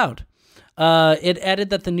time allowed. It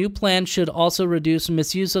added that the new plan should also reduce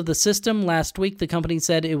misuse of the system. Last week, the company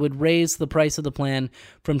said it would raise the price of the plan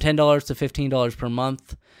from $10 to $15 per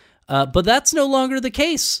month. But that's no longer the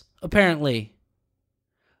case, apparently.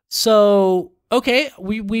 So, okay,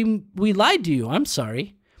 we lied to you. I'm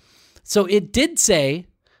sorry. So it did say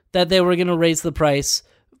that they were going to raise the price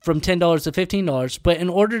from $10 to $15, but in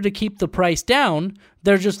order to keep the price down,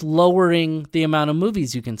 they're just lowering the amount of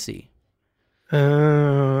movies you can see.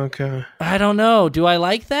 Oh, okay. I don't know. Do I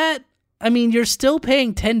like that? I mean, you're still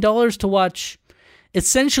paying $10 to watch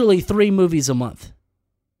essentially 3 movies a month,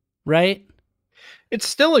 right? It's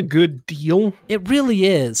still a good deal. It really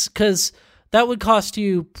is, because that would cost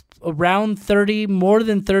you around more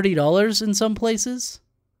than $30 in some places.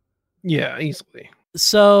 Yeah, easily.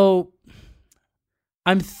 So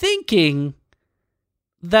I'm thinking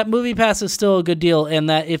that MoviePass is still a good deal, and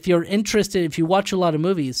that if you're interested, if you watch a lot of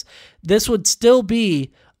movies, this would still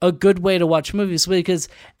be a good way to watch movies, because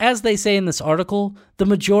as they say in this article, the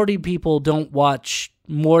majority of people don't watch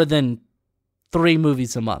more than 3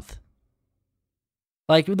 movies a month.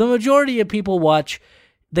 Like, the majority of people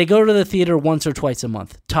they go to the theater once or twice a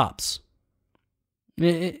month, tops.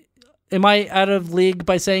 Am I out of league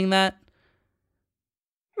by saying that?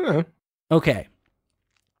 Yeah. Okay.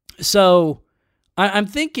 So, I'm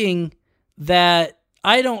thinking that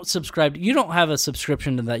I don't subscribe. You don't have a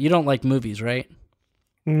subscription to that. You don't like movies, right?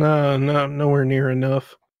 No, nowhere near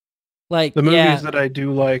enough. Like, The movies yeah, that I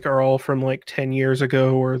do like are all from like 10 years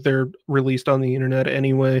ago, or they're released on the internet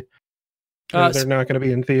anyway. They're not going to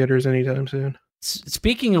be in theaters anytime soon.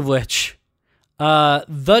 Speaking of which,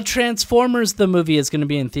 The Transformers, the movie, is going to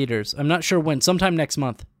be in theaters. I'm not sure when. Sometime next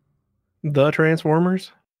month. The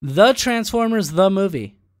Transformers? The Transformers, the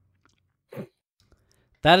movie.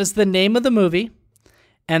 That is the name of the movie,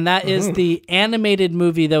 and that is the animated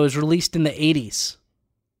movie that was released in the 80s.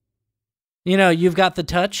 You know, You've Got the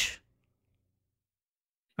Touch.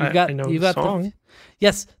 I know the song.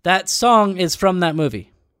 Yes, that song is from that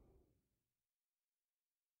movie.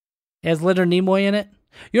 It has Leonard Nimoy in it.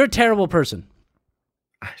 You're a terrible person.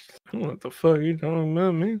 What the fuck are you talking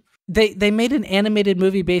about, man? They made an animated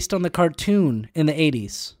movie based on the cartoon in the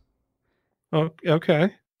 80s. Oh,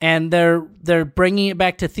 okay. And they're bringing it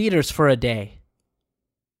back to theaters for a day.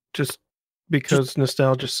 Just because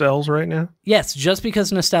nostalgia sells right now? Yes, just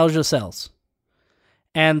because nostalgia sells.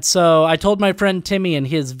 And so I told my friend Timmy, and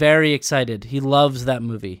he is very excited. He loves that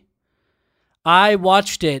movie. I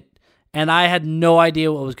watched it, and I had no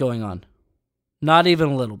idea what was going on. Not even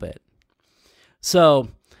a little bit. So,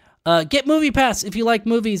 get Movie Pass if you like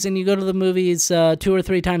movies, and you go to the movies 2 or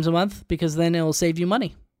 3 times a month, because then it will save you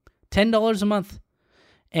money. $10 a month.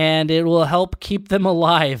 And it will help keep them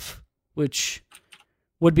alive, which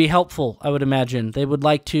would be helpful, I would imagine. They would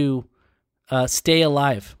like to stay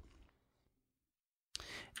alive.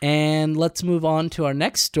 And let's move on to our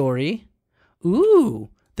next story. Ooh,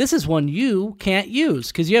 this is one you can't use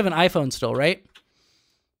because you have an iPhone still, right?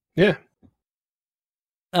 Yeah.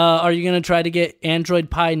 Are you going to try to get Android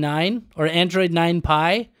Pie 9 or Android 9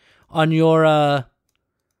 Pie on your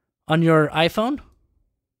iPhone?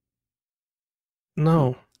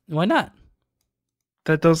 No. Why not?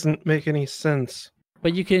 That doesn't make any sense.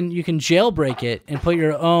 But you can jailbreak it and put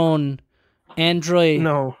your own Android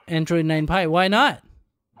 9 Pie. Why not?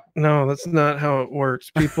 No, that's not how it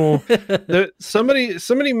works. People,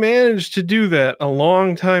 somebody managed to do that a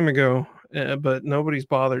long time ago, but nobody's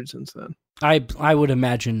bothered since then. I would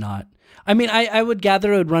imagine not. I mean, I would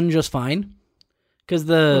gather it would run just fine because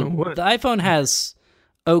the iPhone has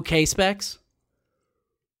okay specs.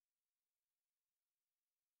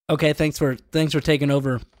 Okay, thanks for taking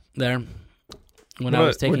over there when I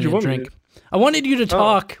was taking a drink. I wanted you to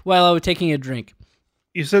talk while I was taking a drink.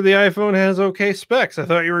 You said the iPhone has okay specs. I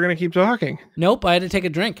thought you were going to keep talking. Nope, I had to take a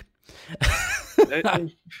drink.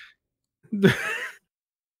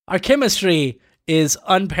 Our chemistry is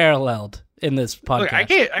unparalleled in this podcast. Look,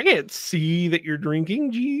 I can't see that you're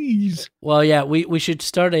drinking. Jeez. Well, yeah, we should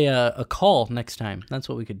start a call next time. That's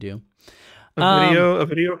what we could do. A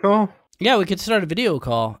video call? Yeah, we could start a video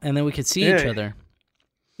call and then we could see each other.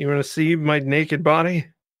 You want to see my naked body?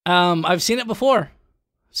 I've seen it before.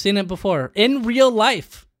 In real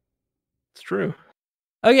life. It's true.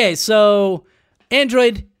 Okay, so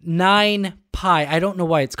Android 9 Pie. I don't know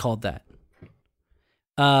why it's called that.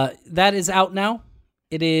 That is out now.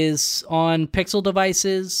 It is on Pixel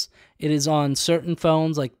devices. It is on certain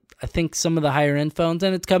phones, like I think some of the higher end phones,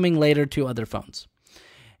 and it's coming later to other phones.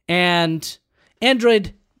 And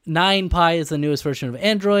Android 9 Pie is the newest version of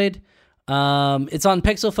Android. It's on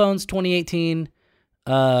Pixel phones 2018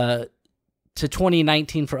 to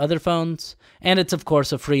 2019 for other phones, and it's of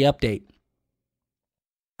course a free update.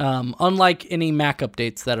 Unlike any Mac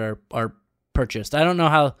updates that are purchased. I don't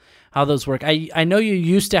know how those work. I know you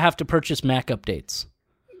used to have to purchase Mac updates.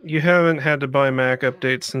 You haven't had to buy Mac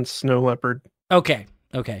updates since Snow Leopard. Okay.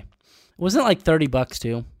 Wasn't it like $30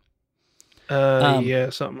 too? Yeah,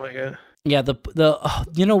 something like that. Yeah,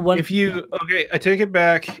 you know what? I take it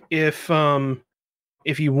back. If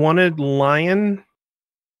you wanted Lion,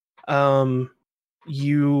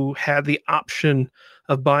 you had the option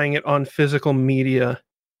of buying it on physical media.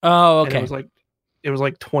 Oh, okay. And it was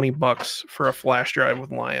like $20 for a flash drive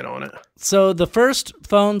with Lion on it. So the first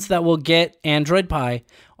phones that will get Android Pie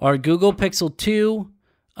are Google Pixel 2,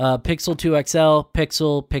 Pixel 2 XL,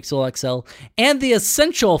 Pixel XL, and the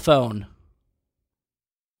Essential phone.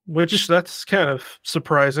 That's kind of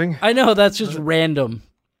surprising. I know, that's just random.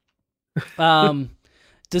 The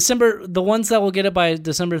ones that will get it by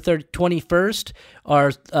December 21st are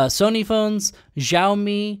Sony phones,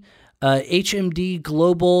 Xiaomi, HMD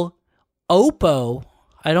Global, Oppo.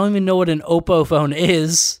 I don't even know what an Oppo phone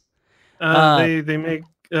is. They make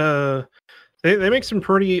They make some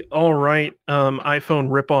pretty all right iPhone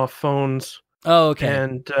ripoff phones, Oh, okay.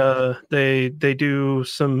 and they do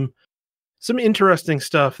some interesting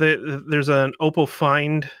stuff. There's an Oppo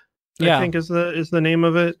Find, I think is the name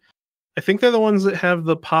of it. I think they're the ones that have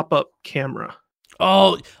the pop-up camera.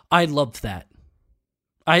 Oh, I love that.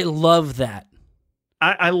 I love that.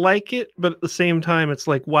 I like it, but at the same time, it's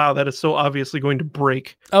like, wow, that is so obviously going to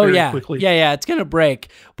break. Oh very yeah, quickly. yeah, it's gonna break,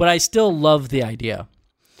 but I still love the idea.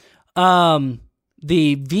 The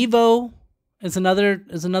Vivo is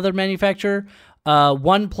another manufacturer.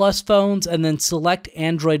 OnePlus phones and then select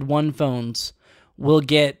Android One phones will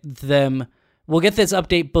get this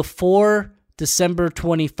update before December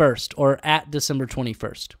 21st or at December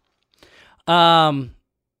 21st.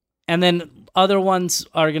 And then other ones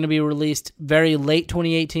are going to be released very late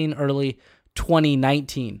 2018, early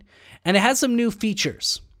 2019. And it has some new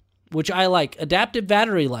features, which I like. Adaptive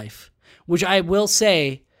battery life, which I will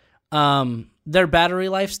say, their battery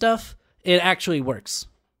life stuff, it actually works.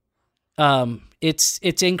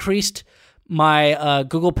 It's increased my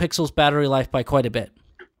Google Pixel's battery life by quite a bit.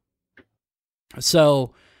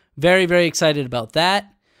 So very, very excited about that.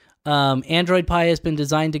 Android Pie has been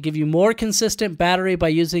designed to give you more consistent battery by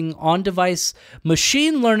using on-device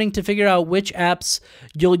machine learning to figure out which apps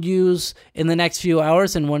you'll use in the next few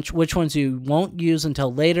hours and which ones you won't use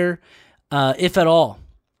until later, if at all.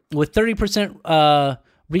 With 30%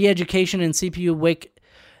 re-education and CPU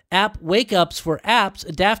wake-ups for apps,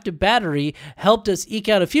 adaptive battery helped us eke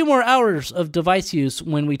out a few more hours of device use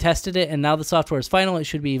when we tested it, and now the software is final. It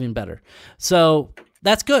should be even better. So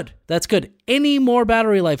that's good. That's good. Any more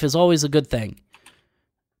battery life is always a good thing.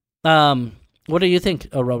 What do you think,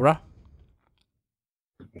 Aroah?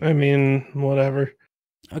 I mean, whatever.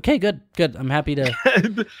 Okay, good. I'm happy to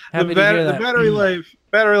the hear that. The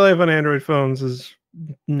battery life on Android phones has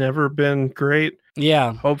never been great.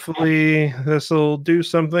 Yeah. Hopefully this will do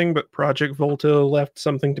something, but Project Volta left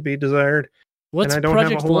something to be desired. What's and I don't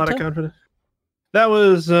Project have a whole Volta? lot of confidence. That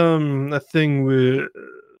was a thing with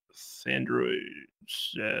Android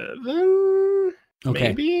 7, Okay.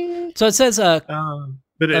 maybe. So it says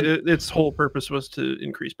but its whole purpose was to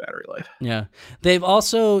increase battery life. yeah. They've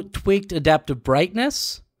also tweaked adaptive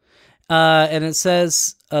brightness. And it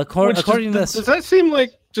says according to this, does that seem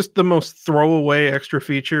like just the most throwaway extra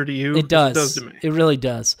feature to you? It does. It does to me. It really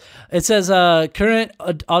does. It says current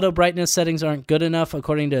auto brightness settings aren't good enough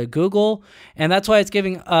according to Google, and that's why it's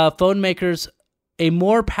giving phone makers a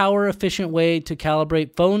more power-efficient way to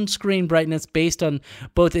calibrate phone screen brightness based on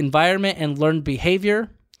both environment and learned behavior.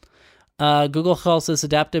 Google calls this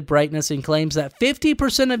adaptive brightness and claims that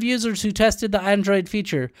 50% of users who tested the Android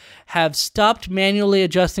feature have stopped manually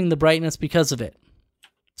adjusting the brightness because of it.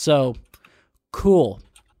 So, cool.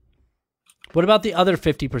 What about the other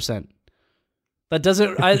 50%? That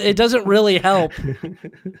it doesn't really help.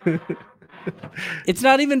 It's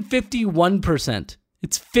not even 51%.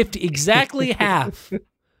 It's 50, exactly half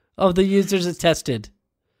of the users it tested.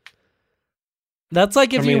 That's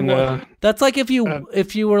like if you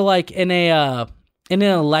were like in an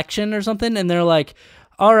election or something, and they're like,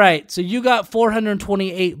 "All right, so you got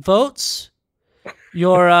 428 votes.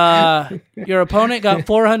 Your opponent got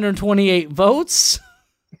 428 votes.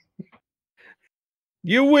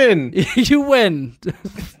 You win. You win.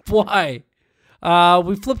 Why?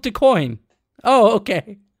 We flipped a coin. Oh,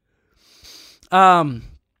 okay.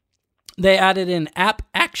 They added in app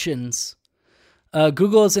actions.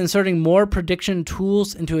 Google is inserting more prediction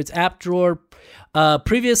tools into its app drawer.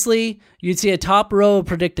 Previously, you'd see a top row of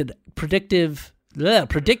predicted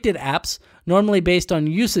apps, normally based on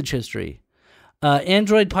usage history.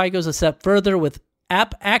 Android Pie goes a step further with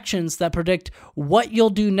app actions that predict what you'll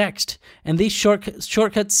do next, and these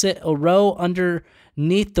shortcuts sit a row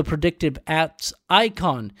underneath the predictive apps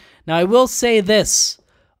icon. Now, I will say this.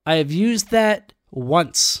 I have used that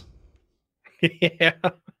once. Yeah.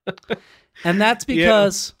 And that's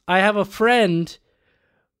because I have a friend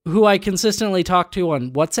who I consistently talk to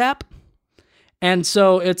on WhatsApp. And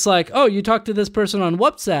so it's like, oh, you talk to this person on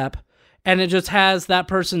WhatsApp, and it just has that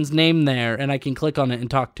person's name there, and I can click on it and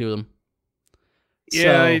talk to them.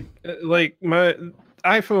 Yeah, like my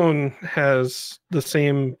iPhone has the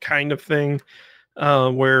same kind of thing,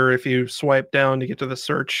 where if you swipe down to get to the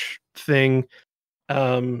search thing,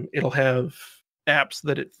 it'll have apps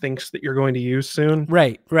that it thinks that you're going to use soon.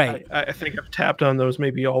 Right. I think I've tapped on those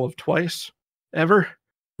maybe all of twice ever.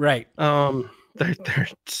 Right. They're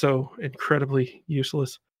so incredibly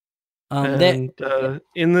useless. In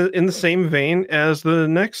In the same vein as the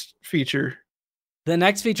next feature. The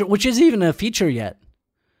next feature, which isn't even a feature yet.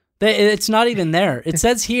 It's not even there. It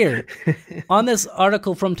says here on this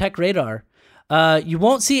article from Tech Radar, You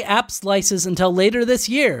won't see app slices until later this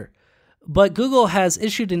year, but Google has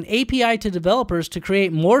issued an API to developers to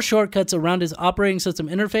create more shortcuts around its operating system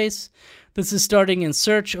interface. This is starting in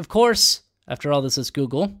search, of course. After all, this is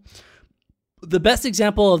Google. The best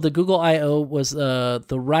example of the Google I/O was the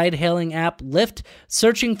ride-hailing app Lyft.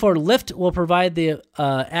 Searching for Lyft will provide the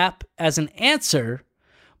app as an answer,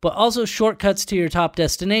 but also shortcuts to your top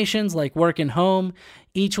destinations like work and home,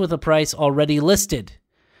 each with a price already listed.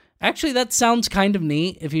 Actually, that sounds kind of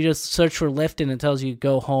neat if you just search for Lyft and it tells you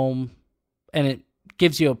go home and it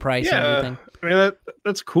gives you a price and everything. I mean,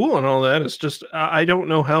 that's cool and all that. It's just, I don't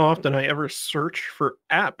know how often I ever search for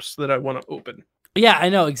apps that I want to open. Yeah, I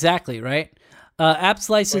know, exactly, right? App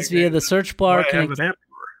slices via the search bar. I have an app drawer.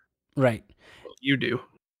 Right. Well, you do.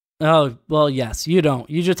 Oh, well, yes, you don't.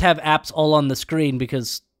 You just have apps all on the screen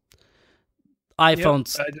because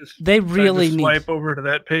iPhones, they really need... swipe over to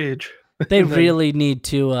that page. They really need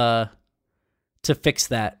to fix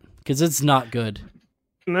that because it's not good.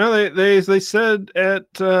 No, they said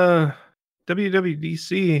at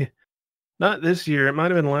WWDC, not this year, it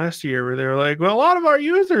might have been last year, where they were like, well, a lot of our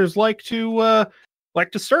users like to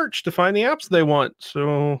search to find the apps they want.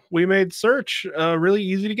 So we made search really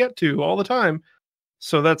easy to get to all the time.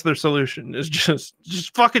 So that's their solution, is just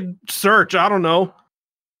fucking search. I don't know.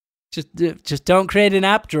 Just don't create an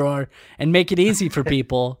app drawer and make it easy for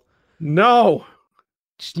people. No.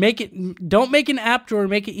 Just don't make an app drawer,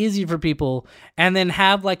 make it easy for people, and then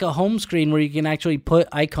have like a home screen where you can actually put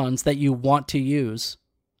icons that you want to use.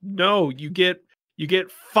 No, you get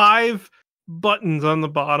 5 buttons on the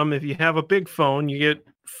bottom. If you have a big phone, you get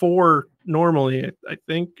 4 normally, I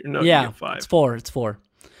think. No, yeah, you get 5. It's 4.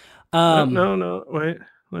 No, wait.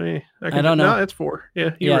 I don't know. No, it's 4.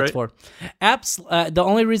 Yeah, you're right. It's 4. Apps, the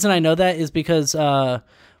only reason I know that is because the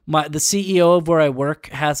CEO of where I work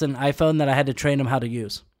has an iPhone that I had to train him how to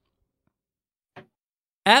use.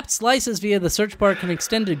 App slices via the search bar can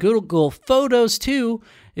extend to Google Photos too.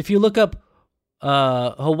 If you look up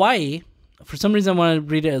Hawaii, for some reason I wanted to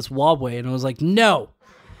read it as Huawei, and I was like, no.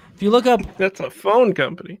 If you look up... That's a phone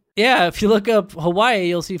company. Yeah, if you look up Hawaii,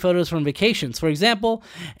 you'll see photos from vacations, for example,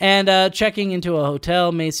 and checking into a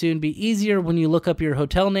hotel may soon be easier when you look up your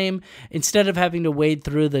hotel name. Instead of having to wade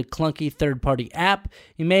through the clunky third-party app,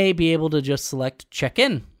 you may be able to just select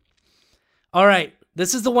check-in. All right,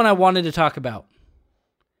 this is the one I wanted to talk about.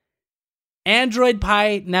 Android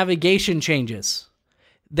Pie navigation changes.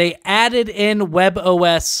 They added in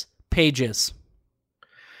WebOS pages.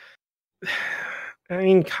 I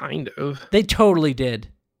mean, kind of. They totally did.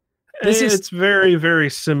 It's very, very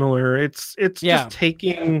similar. It's just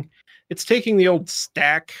taking the old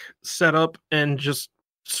stack setup and just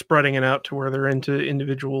spreading it out to where they're into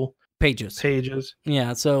individual pages.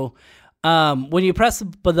 Yeah. So when you press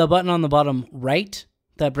the button on the bottom right,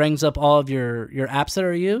 that brings up all of your apps that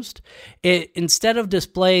are used. It, instead of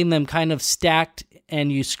displaying them kind of stacked and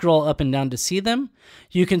you scroll up and down to see them,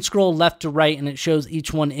 you can scroll left to right and it shows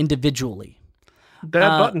each one individually.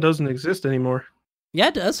 That button doesn't exist anymore. Yeah,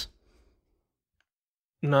 it does.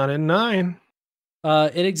 Not in 9.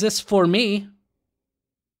 It exists for me.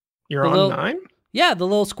 You're on 9? Yeah, the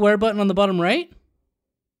little square button on the bottom right.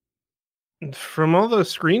 From all the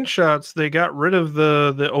screenshots, they got rid of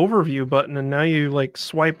the overview button, and now you like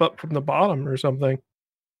swipe up from the bottom or something.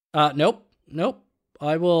 Nope.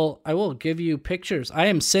 I will give you pictures. I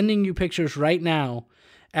am sending you pictures right now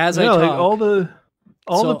as I talk. Like all the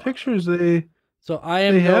pictures So I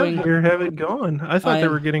am going here have it gone. I thought they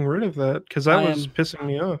were getting rid of that because that was pissing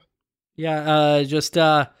me off. Yeah, just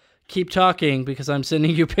keep talking because I'm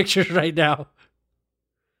sending you pictures right now.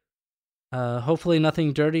 Hopefully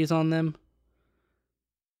nothing dirty is on them.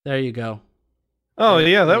 There you go. Oh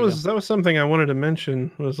yeah, that was something I wanted to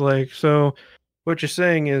mention. Was like, so what you're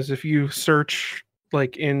saying is if you search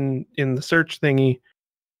like in the search thingy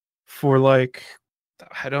for like,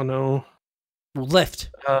 I don't know, Lyft.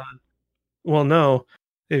 Well, no.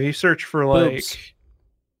 If you search for like, boobs.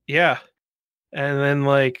 Yeah, and then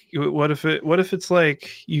like, what if it's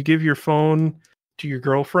like you give your phone to your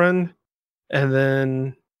girlfriend, and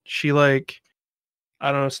then she like,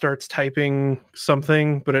 I don't know, starts typing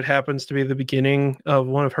something, but it happens to be the beginning of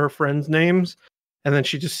one of her friends' names, and then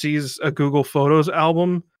she just sees a Google Photos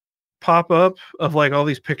album pop up of like all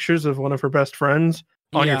these pictures of one of her best friends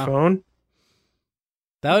on your phone.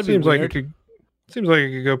 That would be weird. Seems like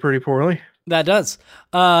it could go pretty poorly. That does.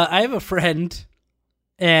 I have a friend,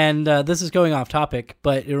 and this is going off topic,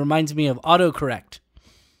 but it reminds me of autocorrect.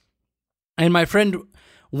 And my friend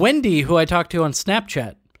Wendy, who I talked to on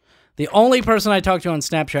Snapchat, the only person I talk to on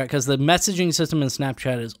Snapchat, because the messaging system in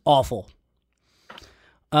Snapchat is awful.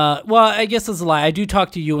 Well, I guess that's a lie. I do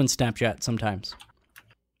talk to you in Snapchat sometimes.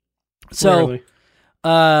 So, Rarely.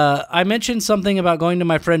 I mentioned something about going to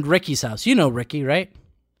my friend Ricky's house. You know Ricky, right?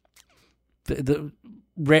 A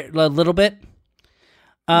little bit.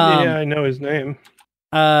 Yeah, I know his name.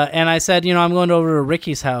 And I said, I'm going over to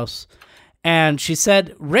Ricky's house. And she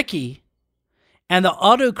said, Ricky. And the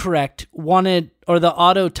autocorrect wanted, or the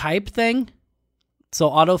auto type thing, so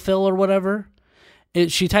autofill or whatever,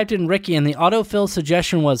 she typed in Ricky, and the autofill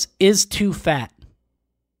suggestion was, is too fat.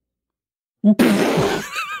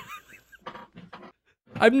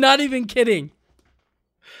 I'm not even kidding.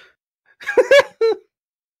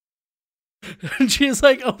 And she's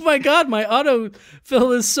like, oh my God, my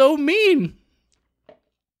autofill is so mean.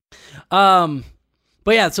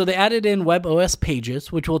 But yeah, so they added in WebOS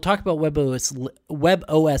pages, which we'll talk about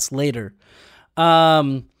WebOS later.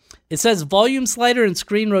 It says volume slider and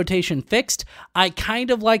screen rotation fixed. I kind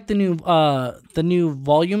of like the new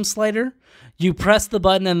volume slider. You press the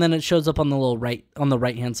button and then it shows up on the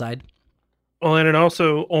right hand side. Well, and it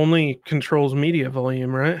also only controls media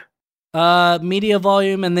volume, right? Media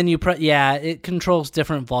volume, and then it controls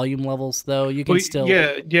different volume levels though. You can still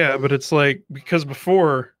yeah, but it's like, because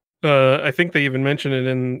before, I think they even mentioned it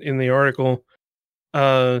in the article.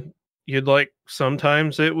 You'd like,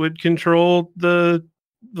 sometimes it would control the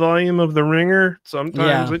volume of the ringer.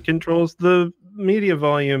 Sometimes it controls the media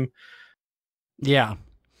volume. Yeah.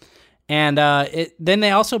 And then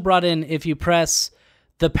they also brought in, if you press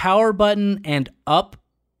the power button and up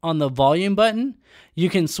on the volume button, you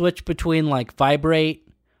can switch between like vibrate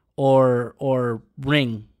or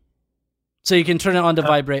ring. So you can turn it on to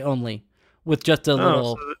vibrate only with just a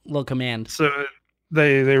little command. So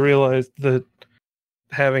they realized that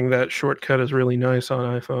having that shortcut is really nice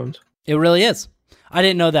on iPhones. It really is. I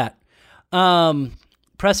didn't know that.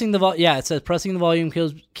 Pressing the it says pressing the volume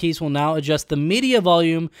keys will now adjust the media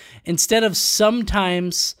volume instead of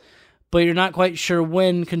sometimes, but you're not quite sure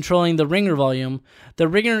when, controlling the ringer volume. The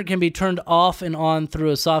ringer can be turned off and on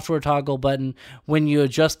through a software toggle button when you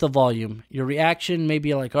adjust the volume. Your reaction may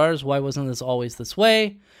be like ours. Why wasn't this always this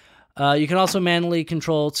way? You can also manually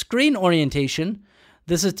control screen orientation.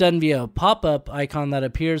 This is done via a pop-up icon that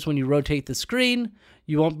appears when you rotate the screen.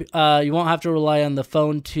 You won't have to rely on the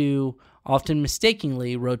phone to often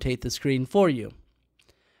mistakenly rotate the screen for you.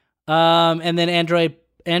 And then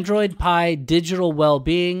Android Pie digital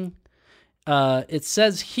well-being. It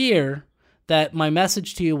says here that my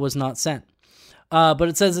message to you was not sent. But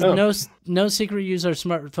it says no secret use our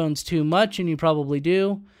smartphones too much, and you probably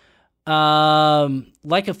do.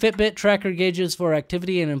 Like a Fitbit, tracker gauges for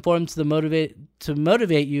activity and informs to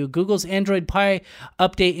motivate you. Google's Android Pie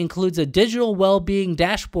update includes a digital well-being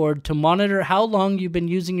dashboard to monitor how long you've been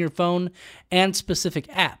using your phone and specific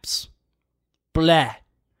apps. Blah.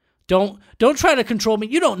 Don't try to control me.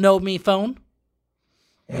 You don't know me, phone.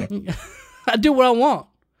 I do what I want.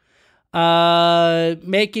 And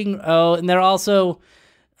they're also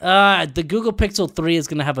the Google Pixel 3 is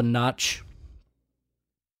going to have a notch.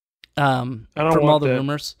 From all the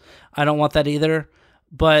rumors. I don't want that either.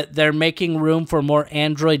 But they're making room for more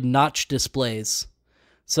Android notch displays.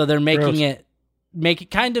 So they're making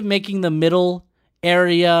making the middle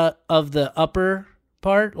area of the upper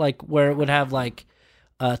part, like where it would have like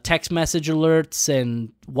text message alerts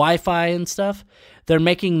and Wi-Fi and stuff. They're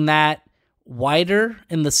making that wider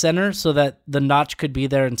in the center so that the notch could be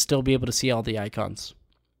there and still be able to see all the icons.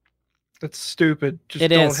 That's stupid.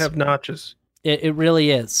 Don't have notches. It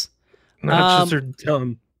really is. Notches are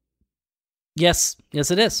dumb. Yes,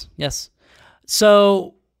 it is. Yes.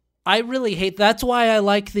 So I really hate. That's why I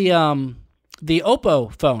like the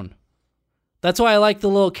Oppo phone. That's why I like the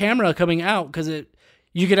little camera coming out, because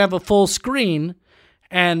you can have a full screen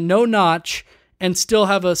and no notch and still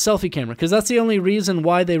have a selfie camera. Because that's the only reason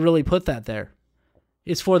why they really put that there,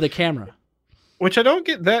 is for the camera. Which I don't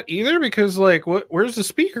get that either, because like, where's the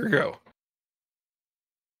speaker go?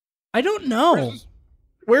 I don't know.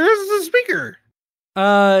 Where is the speaker?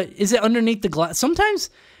 Is it underneath the glass?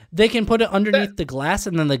 Sometimes they can put it underneath the glass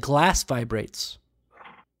and then the glass vibrates.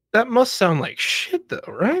 That must sound like shit though,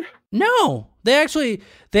 right? No, they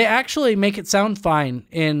actually make it sound fine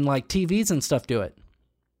in like TVs and stuff do it.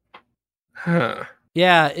 Huh.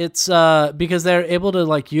 Yeah, it's because they're able to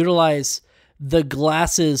like utilize the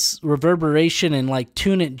glass's reverberation and like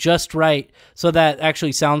tune it just right so that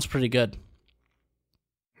actually sounds pretty good.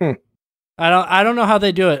 I don't know how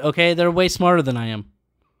they do it, okay? They're way smarter than I am.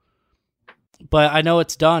 But I know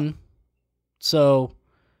it's done. So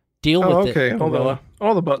deal with it. Okay, hold on.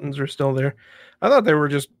 All the buttons are still there. I thought they were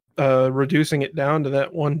just reducing it down to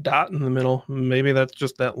that one dot in the middle. Maybe that's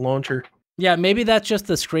just that launcher. Yeah, maybe that's just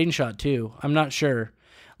the screenshot too. I'm not sure.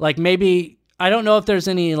 Like maybe I don't know if there's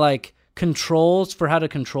any like controls for how to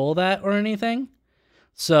control that or anything.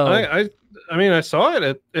 So I mean, I saw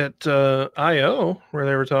it at I/O where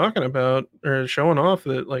they were talking about or showing off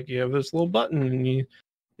that like you have this little button and you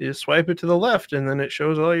swipe it to the left and then it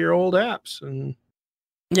shows all your old apps and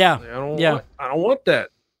yeah, like, yeah. I don't want that.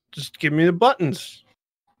 Just give me the buttons.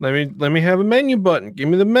 Let me have a menu button. Give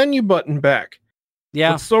me the menu button back.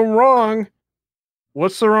 Yeah. What's so wrong?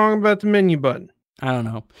 What's so wrong about the menu button? I don't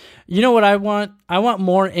know. You know what I want? I want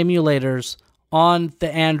more emulators on the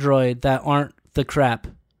Android that aren't the crap.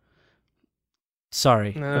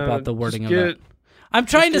 Sorry about the wording of that. I'm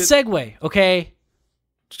trying to segue, okay?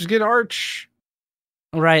 Just get Arch.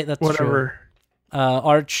 Right, that's whatever. True.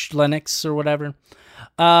 Arch Linux or whatever.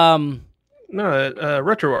 No,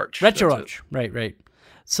 RetroArch. RetroArch. Right.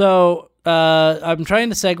 So I'm trying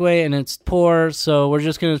to segue and it's poor, so we're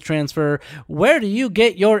just going to transfer. Where do you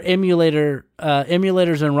get your emulators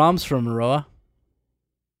and ROMs from, Aroah?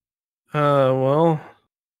 Well,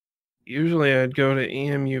 usually I'd go to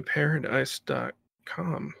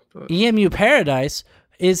emuparadise.com. But EMU Paradise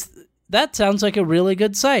that sounds like a really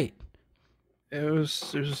good site. It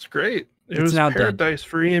was great. It It's now was paradise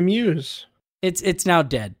for EMUs. It's now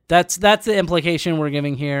dead. That's the implication we're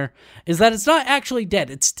giving here, is that it's not actually dead.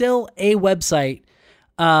 It's still a website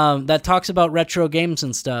that talks about retro games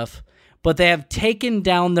and stuff, but they have taken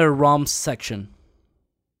down their ROM section,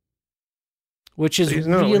 which is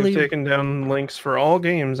really taken down links for all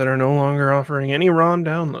games that are no longer offering any ROM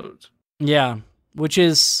downloads. Yeah, which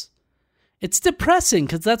is it's depressing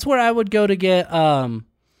because that's where I would go to get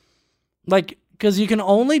because you can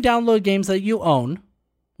only download games that you own,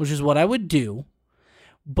 which is what I would do.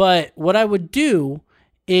 But what I would do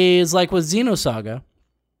is, like with Xenosaga,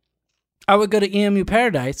 I would go to EMU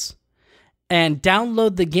Paradise and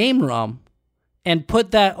download the game ROM and put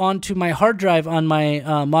that onto my hard drive on my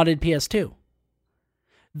modded PS2.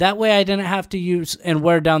 That way I didn't have to use and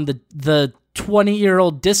wear down the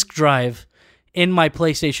 20-year-old disk drive in my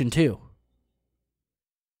PlayStation 2.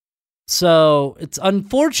 So it's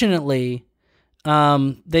unfortunately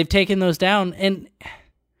they've taken those down. And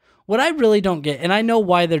what I really don't get, and I know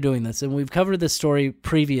why they're doing this, and we've covered this story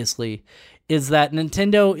previously, is that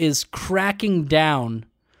Nintendo is cracking down.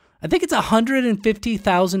 I think it's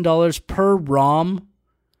 $150,000 per ROM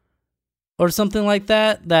or something like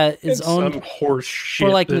that. That is owned some horse shit.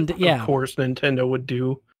 For like, of course, Nintendo would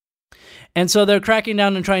do. And so they're cracking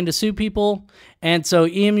down and trying to sue people. And so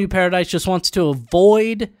EMU Paradise just wants to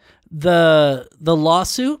avoid the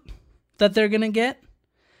lawsuit that they're going to get.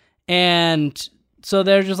 And so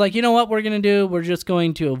they're just like, you know what we're going to do? We're just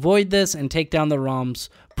going to avoid this and take down the ROMs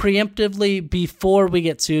preemptively before we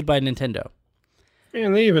get sued by Nintendo.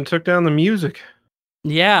 And they even took down the music.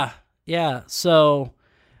 Yeah. So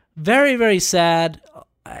very, very sad.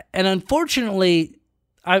 And unfortunately,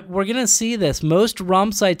 we're going to see this. Most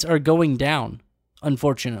ROM sites are going down,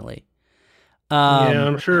 unfortunately. Yeah,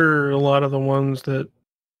 I'm sure a lot of the ones that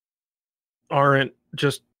aren't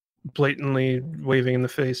just blatantly waving in the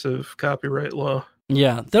face of copyright law.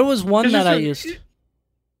 Yeah, there was one that I used.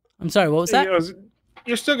 I'm sorry, what was that?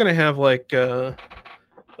 You're still going to have like PlayStation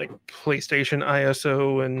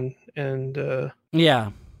ISO and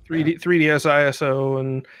yeah, 3DS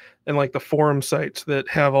ISO and like the forum sites that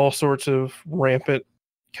have all sorts of rampant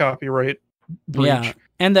copyright breach. Yeah,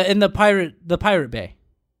 and the Pirate Bay.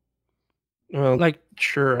 Well, like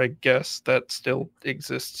sure, I guess that still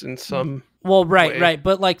exists in some. Well, way. right,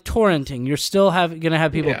 but like torrenting, you're still gonna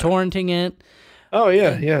have people torrenting it. Oh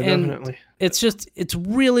yeah, definitely. It's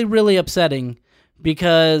really, really upsetting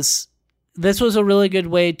because this was a really good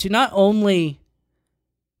way to not only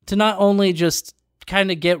just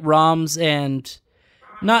kind of get ROMs and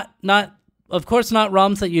not of course not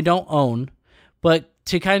ROMs that you don't own, but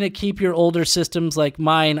to kind of keep your older systems like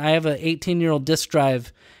mine. I have an 18-year-old disk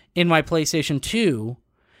drive in my PlayStation 2,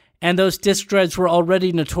 and those disk drives were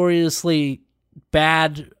already notoriously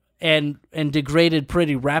bad and degraded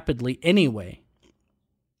pretty rapidly anyway.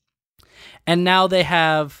 And now they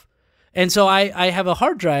have, and so I have a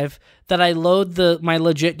hard drive that I load my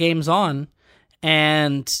legit games on,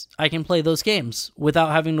 and I can play those games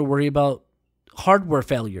without having to worry about hardware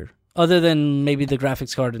failure, other than maybe the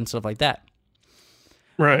graphics card and stuff like that.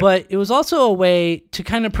 Right. But it was also a way to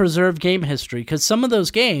kind of preserve game history, because some of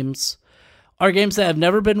those games are games that have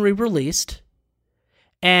never been re-released,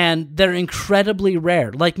 and they're incredibly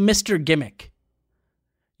rare, like Mr. Gimmick.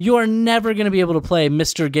 You are never going to be able to play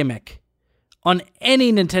Mr. Gimmick on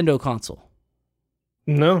any Nintendo console.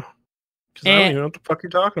 No. Because I don't even know what the fuck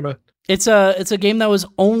you're talking about. It's a game that was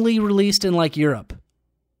only released in like Europe.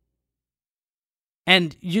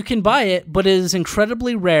 And you can buy it, but it is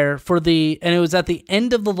incredibly rare and it was at the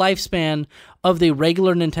end of the lifespan of the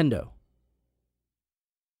regular Nintendo.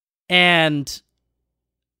 And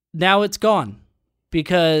now it's gone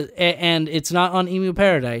and it's not on Emu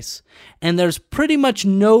Paradise. And there's pretty much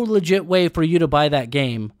no legit way for you to buy that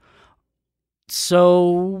game. So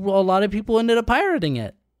a lot of people ended up pirating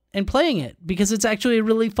it and playing it because it's actually a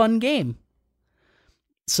really fun game.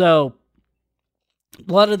 So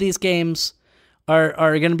a lot of these games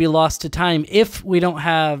are going to be lost to time if we don't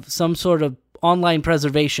have some sort of online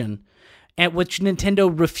preservation, at which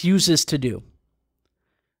Nintendo refuses to do.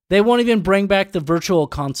 They won't even bring back the virtual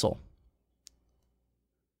console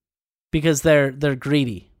because they're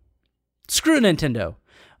greedy. Screw Nintendo.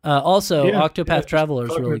 Also, Octopath Traveler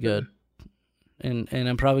is really good. And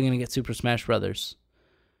I'm probably going to get Super Smash Brothers.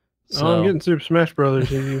 So. Oh, I'm getting Super Smash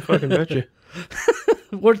Brothers, you fucking betcha.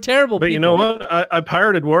 We're terrible but people. You know what? I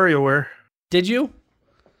pirated WarioWare. Did you?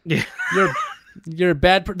 Yeah. You're a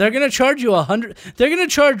bad they're going to charge you they're going to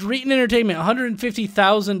charge Reeton Entertainment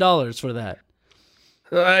 $150,000 for that.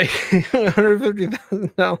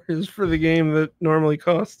 $150,000 for the game that normally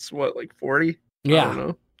costs what, like 40? Yeah. I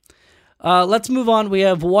don't know. Let's move on. We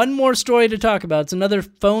have one more story to talk about. It's another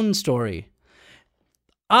phone story.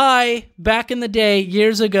 Back in the day,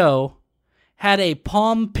 years ago, had a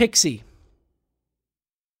Palm Pixie.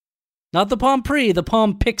 Not the Palm Pre, the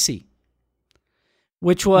Palm Pixie.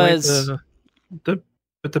 Which was... the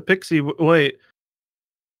Pixie... Wait.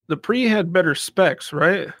 The Pre had better specs,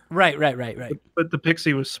 right? Right. But the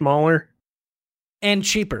Pixie was smaller. And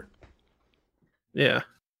cheaper. Yeah.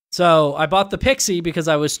 So I bought the Pixie because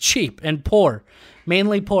I was cheap and poor.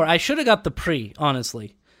 Mainly poor. I should have got the Pre,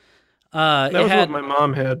 honestly. That was what my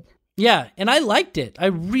mom had. Yeah, and I liked it. I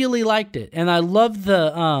really liked it. And I love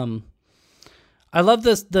the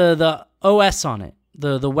OS on it.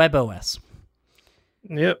 The web OS.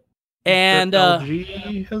 Yep. And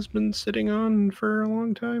LG has been sitting on for a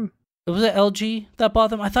long time. Was it LG that bought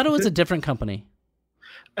them? I thought it was a different company.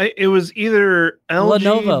 It was either LG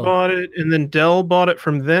Lenovo bought it and then Dell bought it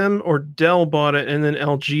from them, or Dell bought it and then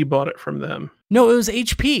LG bought it from them. No, it was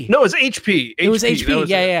HP. No, it was HP. It was HP.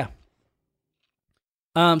 Yeah.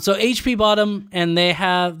 So HP bought them, and they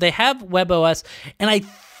have WebOS, and I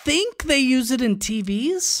think they use it in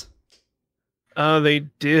TVs. They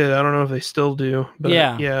did. I don't know if they still do. But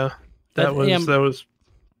yeah. That was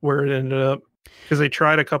where it ended up, because they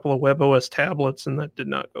tried a couple of WebOS tablets and that did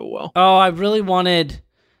not go well. Oh, I really wanted.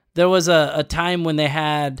 There was a time when they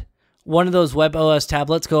had one of those WebOS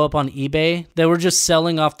tablets go up on eBay. They were just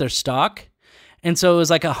selling off their stock, and so it was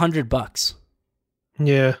like $100.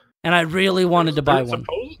 Yeah, and I really wanted to buy one.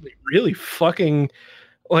 Supposedly, really fucking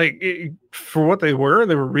for what they were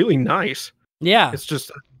really nice. Yeah, it's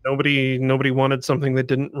just nobody wanted something that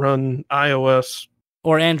didn't run iOS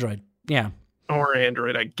or Android. Yeah. Or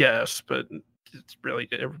Android, I guess, but it's really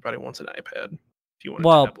everybody wants an iPad if you want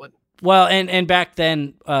a tablet. Well, and back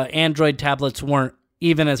then, Android tablets weren't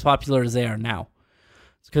even as popular as they are now,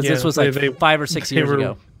 because this was like 5 or 6 years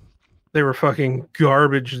ago. They were fucking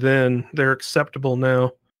garbage then. They're acceptable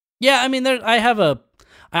now. Yeah, I mean, I have a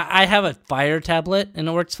Fire tablet and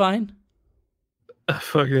it works fine.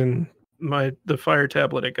 The Fire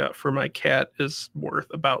tablet I got for my cat is worth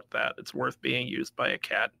about that. It's worth being used by a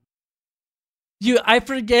cat. I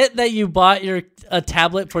forget that you bought a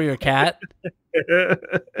tablet for your cat.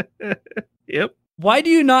 Yep. Why do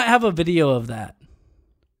you not have a video of that?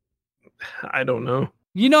 I don't know.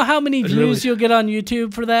 You know how many views you'll get on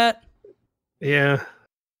YouTube for that? Yeah.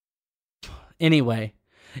 Anyway,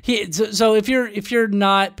 so if you're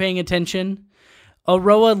not paying attention,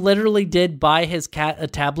 Aroah literally did buy his cat a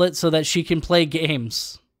tablet so that she can play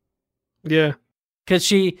games. Yeah. Because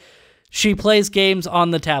she plays games on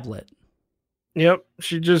the tablet. Yep,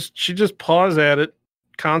 she just paws at it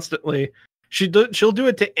constantly. She'll do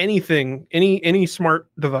it to anything, any smart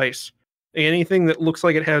device, anything that looks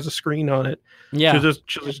like it has a screen on it. Yeah, she'll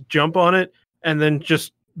just jump on it and then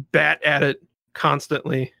just bat at it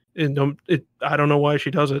constantly. I don't know why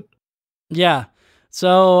she does it. Yeah,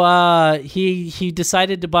 so he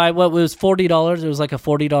decided to buy what was $40. It was like a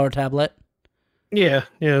 $40 tablet. Yeah,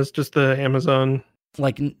 it's just the Amazon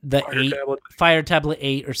like the Fire Tablet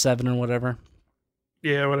 8 or 7 or whatever.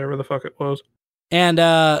 Yeah, whatever the fuck it was. And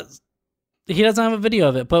he doesn't have a video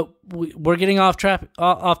of it, but we're getting off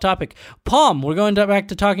topic. Palm, we're going back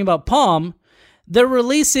to talking about Palm. They're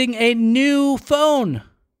releasing a new phone.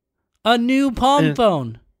 A new Palm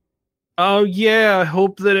phone. Oh, yeah, I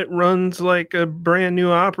hope that it runs like a brand new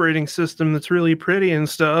operating system that's really pretty and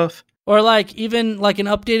stuff. Or even an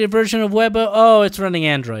updated version of Web. Oh, it's running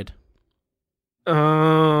Android.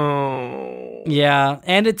 Oh. Yeah,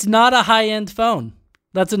 and it's not a high-end phone.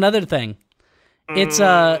 That's another thing. It's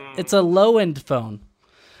a low-end phone.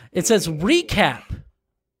 It says recap.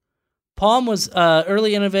 Palm was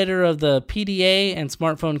early innovator of the PDA and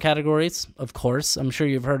smartphone categories. Of course, I'm sure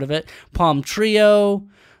you've heard of it. Palm Trio,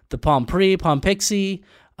 the Palm Pre, Palm Pixie.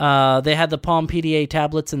 They had the Palm PDA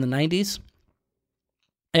tablets in the 90s.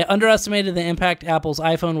 It underestimated the impact Apple's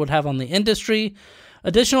iPhone would have on the industry.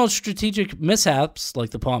 Additional strategic mishaps, like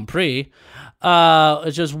the Palm Pre,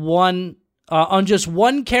 on just one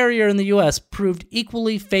carrier in the U.S. proved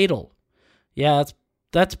equally fatal. Yeah,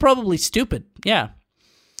 that's probably stupid. Yeah.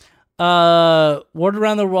 Word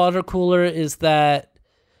around the water cooler is that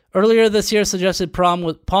earlier this year suggested Palm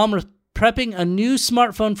was prepping a new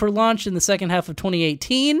smartphone for launch in the second half of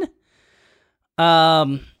 2018.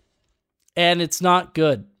 And it's not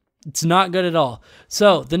good. It's not good at all.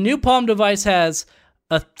 So the new Palm device has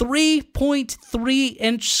a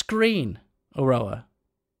 3.3-inch screen, Aroah.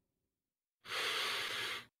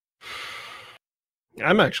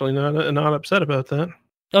 I'm actually not upset about that.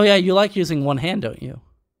 Oh yeah, you like using one hand, don't you?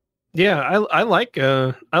 Yeah, I like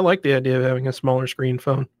the idea of having a smaller screen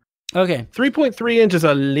phone. Okay. 3.3 inch is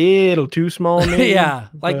a little too small, maybe. Yeah,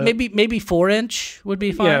 like maybe 4-inch would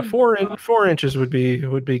be fine. Yeah, 4 inches would be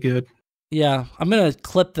good. Yeah, I'm gonna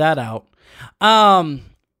clip that out.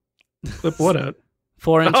 Clip what out?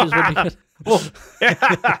 4 inches would be good.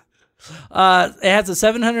 Yeah. It has a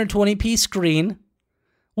 720p screen,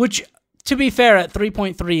 which, to be fair, at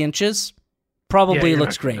 3.3 inches, probably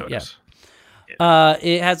looks great. Yeah.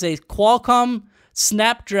 It has a Qualcomm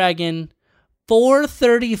Snapdragon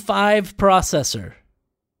 435 processor.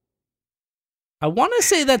 I want to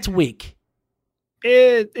say that's weak.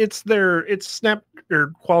 It's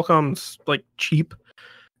Qualcomm's like cheap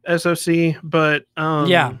SoC, but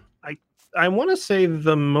yeah. I want to say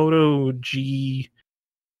the Moto G3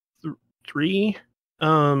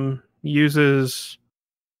 uses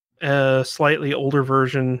a slightly older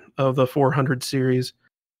version of the 400 series,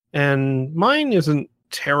 and mine isn't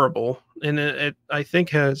terrible, and it I think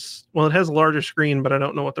has a larger screen, but I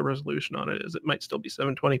don't know what the resolution on it is. It might still be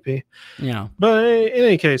 720p. Yeah, but in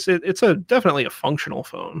any case, it's definitely a functional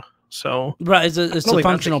phone. So right, it's a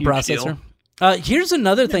functional processor. Here's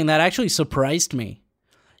another thing that actually surprised me.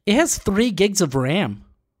 It has 3 gigs of RAM.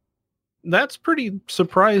 That's pretty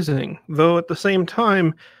surprising, though. At the same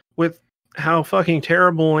time, with how fucking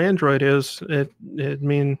terrible Android is,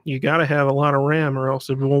 you got to have a lot of RAM or else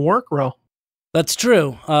it won't work well. That's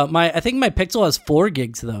true. I think my Pixel has 4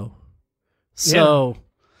 gigs though, so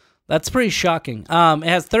that's pretty shocking. It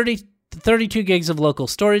has 32 gigs of local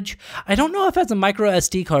storage. I don't know if it has a micro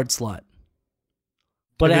SD card slot,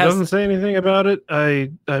 but if it doesn't say anything about it, I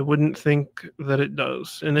wouldn't think that it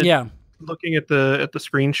does. And looking at the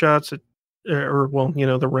screenshots,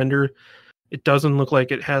 the render, it doesn't look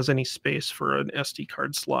like it has any space for an SD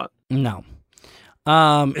card slot. No.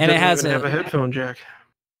 And it has have a headphone jack.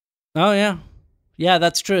 Oh yeah. Yeah,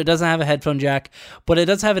 that's true. It doesn't have a headphone jack, but it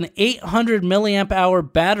does have an 800 milliamp hour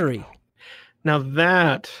battery. Now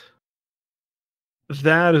that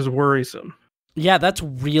is worrisome. Yeah, that's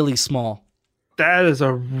really small. That is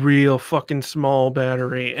a real fucking small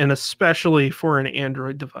battery, and especially for an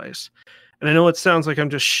Android device. And I know it sounds like I'm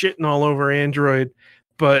just shitting all over Android,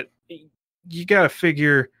 but you got to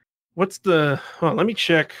figure let me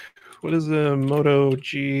check. What is the Moto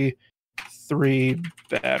G3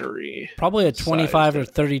 battery? Probably a 25 or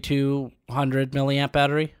 3200 milliamp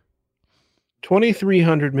battery.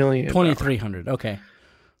 2300 milliamp. 2300. Okay.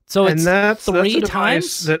 So it's that's 3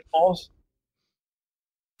 times that also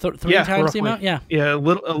 3 times roughly. The amount. Yeah. Yeah, a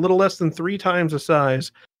little less than 3 times the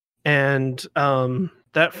size, and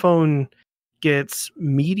that phone gets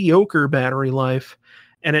mediocre battery life.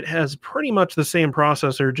 And it has pretty much the same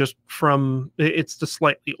processor, just it's just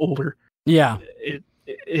slightly older. Yeah.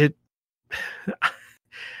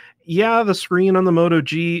 The screen on the Moto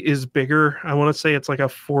G is bigger. I want to say it's like a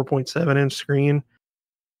 4.7-inch screen,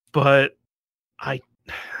 but 800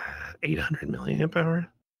 milliamp hour.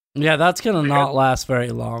 Yeah, that's gonna not last very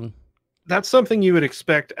long. That's something you would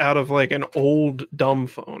expect out of like an old dumb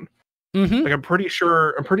phone. Mm-hmm. Like I'm pretty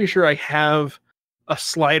sure I have a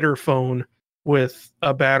slider phone with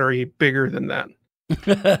a battery bigger than that.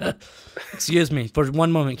 Excuse me for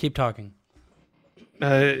one moment. Keep talking.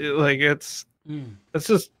 This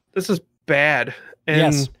is bad.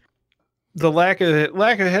 And the lack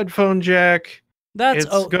of headphone jack. It's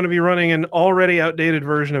going to be running an already outdated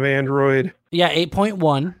version of Android. Yeah,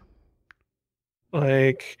 8.1.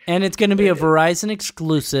 And it's going to be a Verizon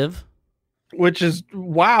exclusive. Which is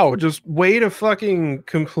just way to fucking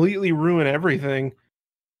completely ruin everything.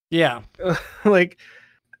 Yeah.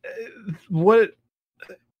 what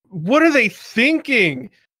are they thinking?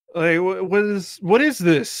 Like, what is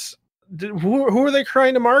this? Who are they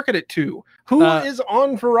trying to market it to? Who is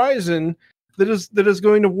on Verizon that is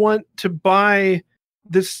going to want to buy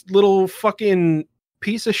this little fucking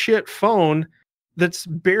piece of shit phone that's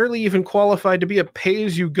barely even qualified to be a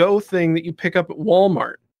pay-as-you-go thing that you pick up at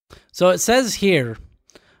Walmart? So it says here,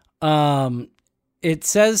 it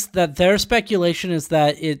says that their speculation is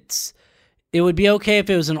that it would be okay if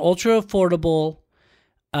it was an ultra affordable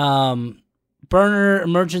burner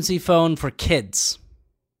emergency phone for kids.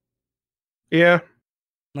 Yeah.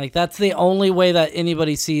 Like, that's the only way that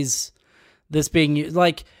anybody sees this being used.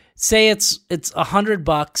 Like, say it's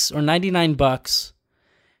 $100 or $99,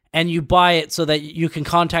 and you buy it so that you can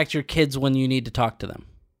contact your kids when you need to talk to them.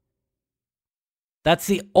 That's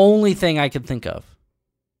the only thing I can think of.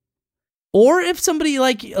 Or if somebody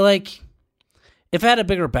like if it had a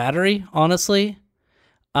bigger battery, honestly,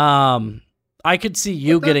 I could see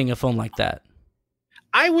you getting a phone like that.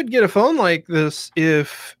 I would get a phone like this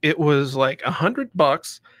if it was like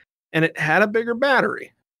 $100 and it had a bigger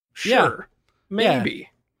battery. Sure, maybe.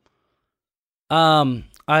 Yeah.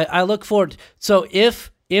 I look forward. So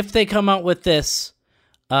if they come out with this,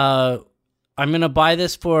 I'm gonna buy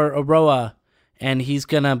this for Aroah, and he's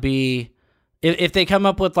gonna be. If they come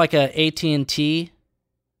up with like a AT&T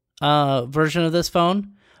version of this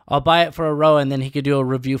phone, I'll buy it for Aroah, and then he could do a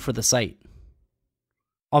review for the site.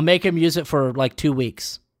 I'll make him use it for like 2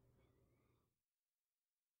 weeks.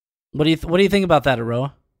 What do you think about that,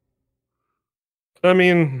 Aroah? I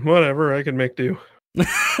mean, whatever. I can make do.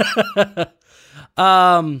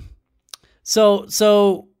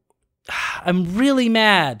 So I'm really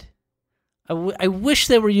mad. I wish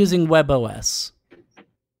they were using WebOS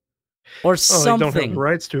or something. They don't have the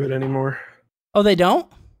rights to it anymore. Oh, they don't?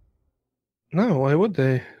 No, why would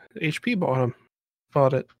they? HP bought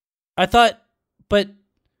it. I thought, but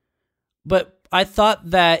I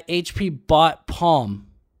thought that HP bought Palm.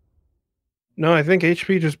 No, I think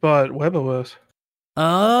HP just bought WebOS.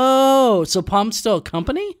 Oh, so Palm's still a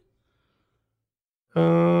company?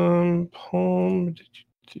 Palm.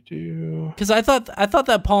 Because I thought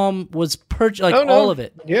that Palm was purchased, all of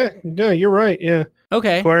it. Yeah, you're right. Yeah.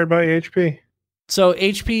 Okay. Acquired by HP. So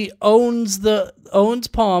HP owns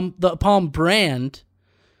Palm, the Palm brand,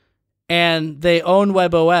 and they own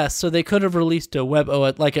WebOS. So they could have released a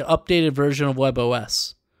WebOS, like an updated version of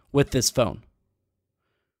WebOS, with this phone.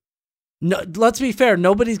 No, let's be fair.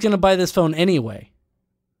 Nobody's gonna buy this phone anyway.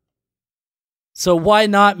 So why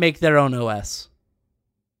not make their own OS?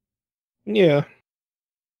 Yeah.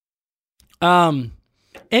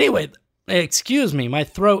 Anyway, excuse me, my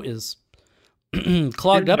throat is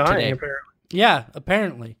clogged up today. Apparently. Yeah,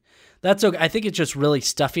 apparently. That's okay. I think it's just really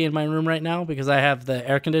stuffy in my room right now because I have the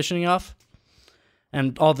air conditioning off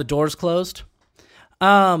and all the doors closed.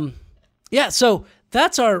 Yeah, so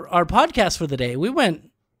that's our podcast for the day. We went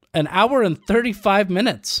an hour and 35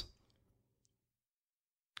 minutes.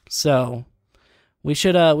 So we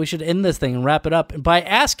should end this thing and wrap it up by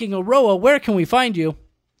asking Aroah, where can we find you?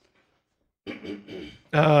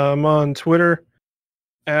 I'm on Twitter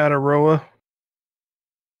at Aroah.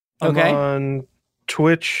 Okay. I'm on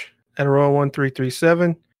Twitch at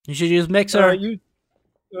Aroah1337. You should use Mixer. I'm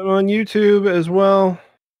on YouTube as well.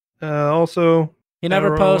 Also, He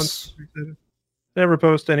never posts. Never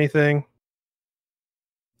post anything.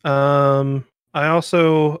 I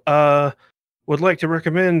also would like to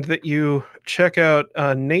recommend that you check out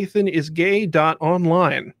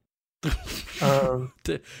nathanisgay.online.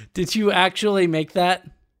 Did you actually make that?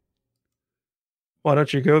 Why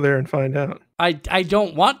don't you go there and find out? I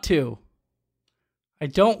don't want to. I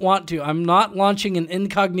don't want to. I'm not launching an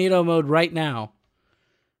incognito mode right now.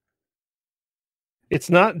 It's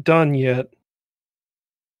not done yet.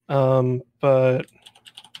 But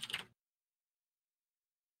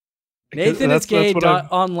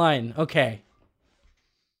NathanIsGay.online. Okay.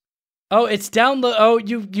 Oh, it's download. Oh,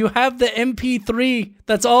 you have the MP3.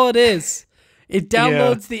 That's all it is. It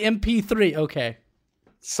downloads the MP3. Okay.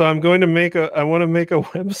 So I want to make a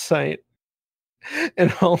website,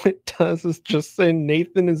 and all it does is just say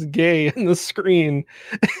Nathan is gay in the screen,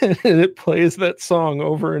 and it plays that song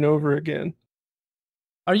over and over again.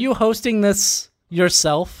 Are you hosting this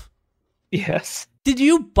yourself? Yes. Did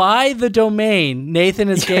you buy the domain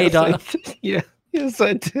NathanIsGay? Yes,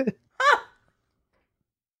 I did.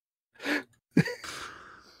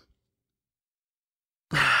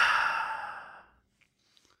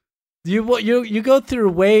 You go through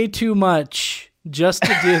way too much just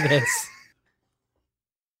to do this.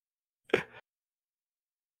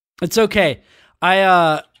 It's okay.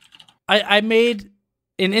 I made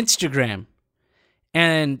an Instagram,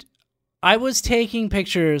 And I was taking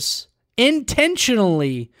pictures,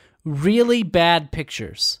 intentionally really bad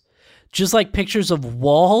pictures. Just like pictures of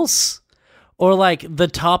walls or like the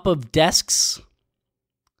top of desks.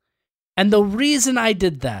 And the reason I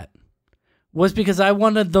did that was because I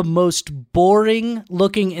wanted the most boring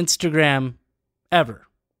looking Instagram ever.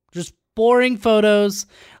 Just boring photos,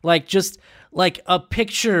 like just like a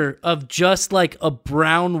picture of just like a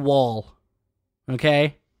brown wall.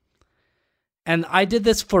 Okay? And I did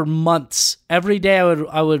this for months. Every day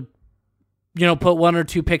I would put one or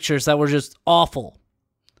two pictures that were just awful.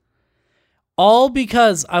 All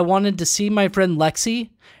because I wanted to see my friend Lexi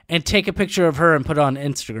and take a picture of her and put it on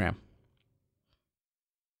Instagram.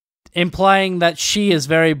 Implying that she is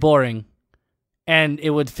very boring and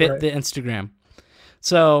it would fit the Instagram.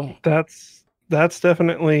 So that's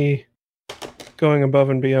definitely going above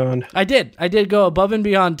and beyond. I did go above and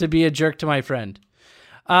beyond to be a jerk to my friend.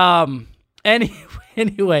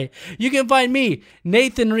 Anyway, you can find me,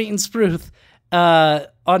 Nathan Reeton Spruth,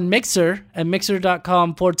 on Mixer at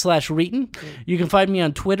mixer.com/Reeton. You can find me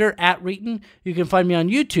on Twitter at Reeton. You can find me on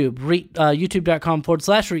YouTube,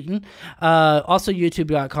 youtube.com/Reeton. Also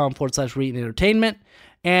youtube.com/Reeton Entertainment.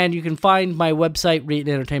 And you can find my website,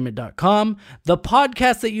 ReetonEntertainment.com. The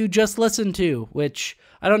podcast that you just listened to, which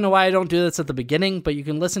I don't know why I don't do this at the beginning, but you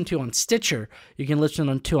can listen to on Stitcher. You can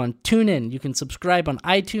listen to on TuneIn. You can subscribe on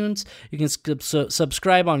iTunes. You can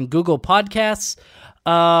subscribe on Google Podcasts.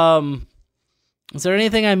 Is there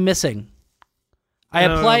anything I'm missing? I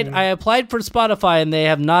applied for Spotify and they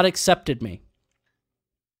have not accepted me.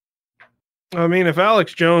 I mean, if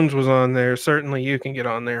Alex Jones was on there, certainly you can get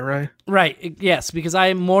on there, right? Right. Yes, because I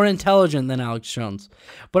am more intelligent than Alex Jones,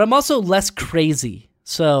 but I'm also less crazy.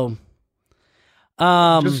 So,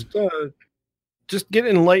 just get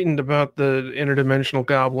enlightened about the interdimensional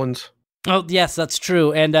goblins. Oh yes, that's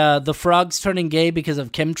true. And the frogs turning gay because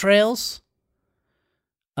of chemtrails.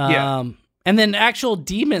 Yeah. And then actual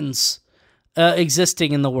demons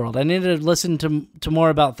existing in the world. I need to listen to more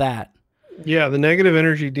about that. Yeah, the negative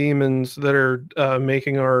energy demons that are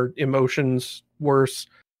making our emotions worse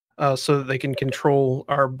so that they can control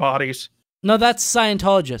our bodies. No, that's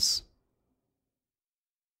Scientologists.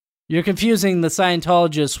 You're confusing the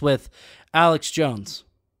Scientologists with Alex Jones.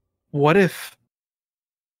 What if...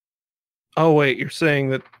 Oh, wait, you're saying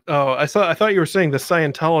that... Oh, I thought you were saying the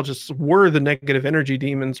Scientologists were the negative energy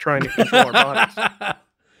demons trying to control our bodies.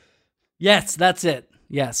 Yes, that's it.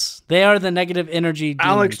 Yes, they are the negative energy demons.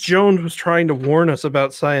 Alex Jones was trying to warn us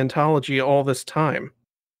about Scientology all this time.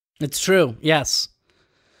 It's true, yes.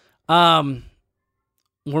 We're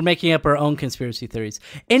making up our own conspiracy theories.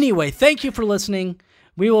 Anyway, thank you for listening.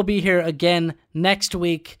 We will be here again next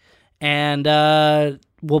week, and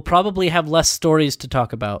we'll probably have less stories to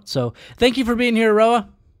talk about. So thank you for being here, Aroah.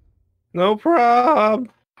 No problem.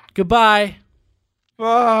 Goodbye.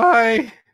 Bye.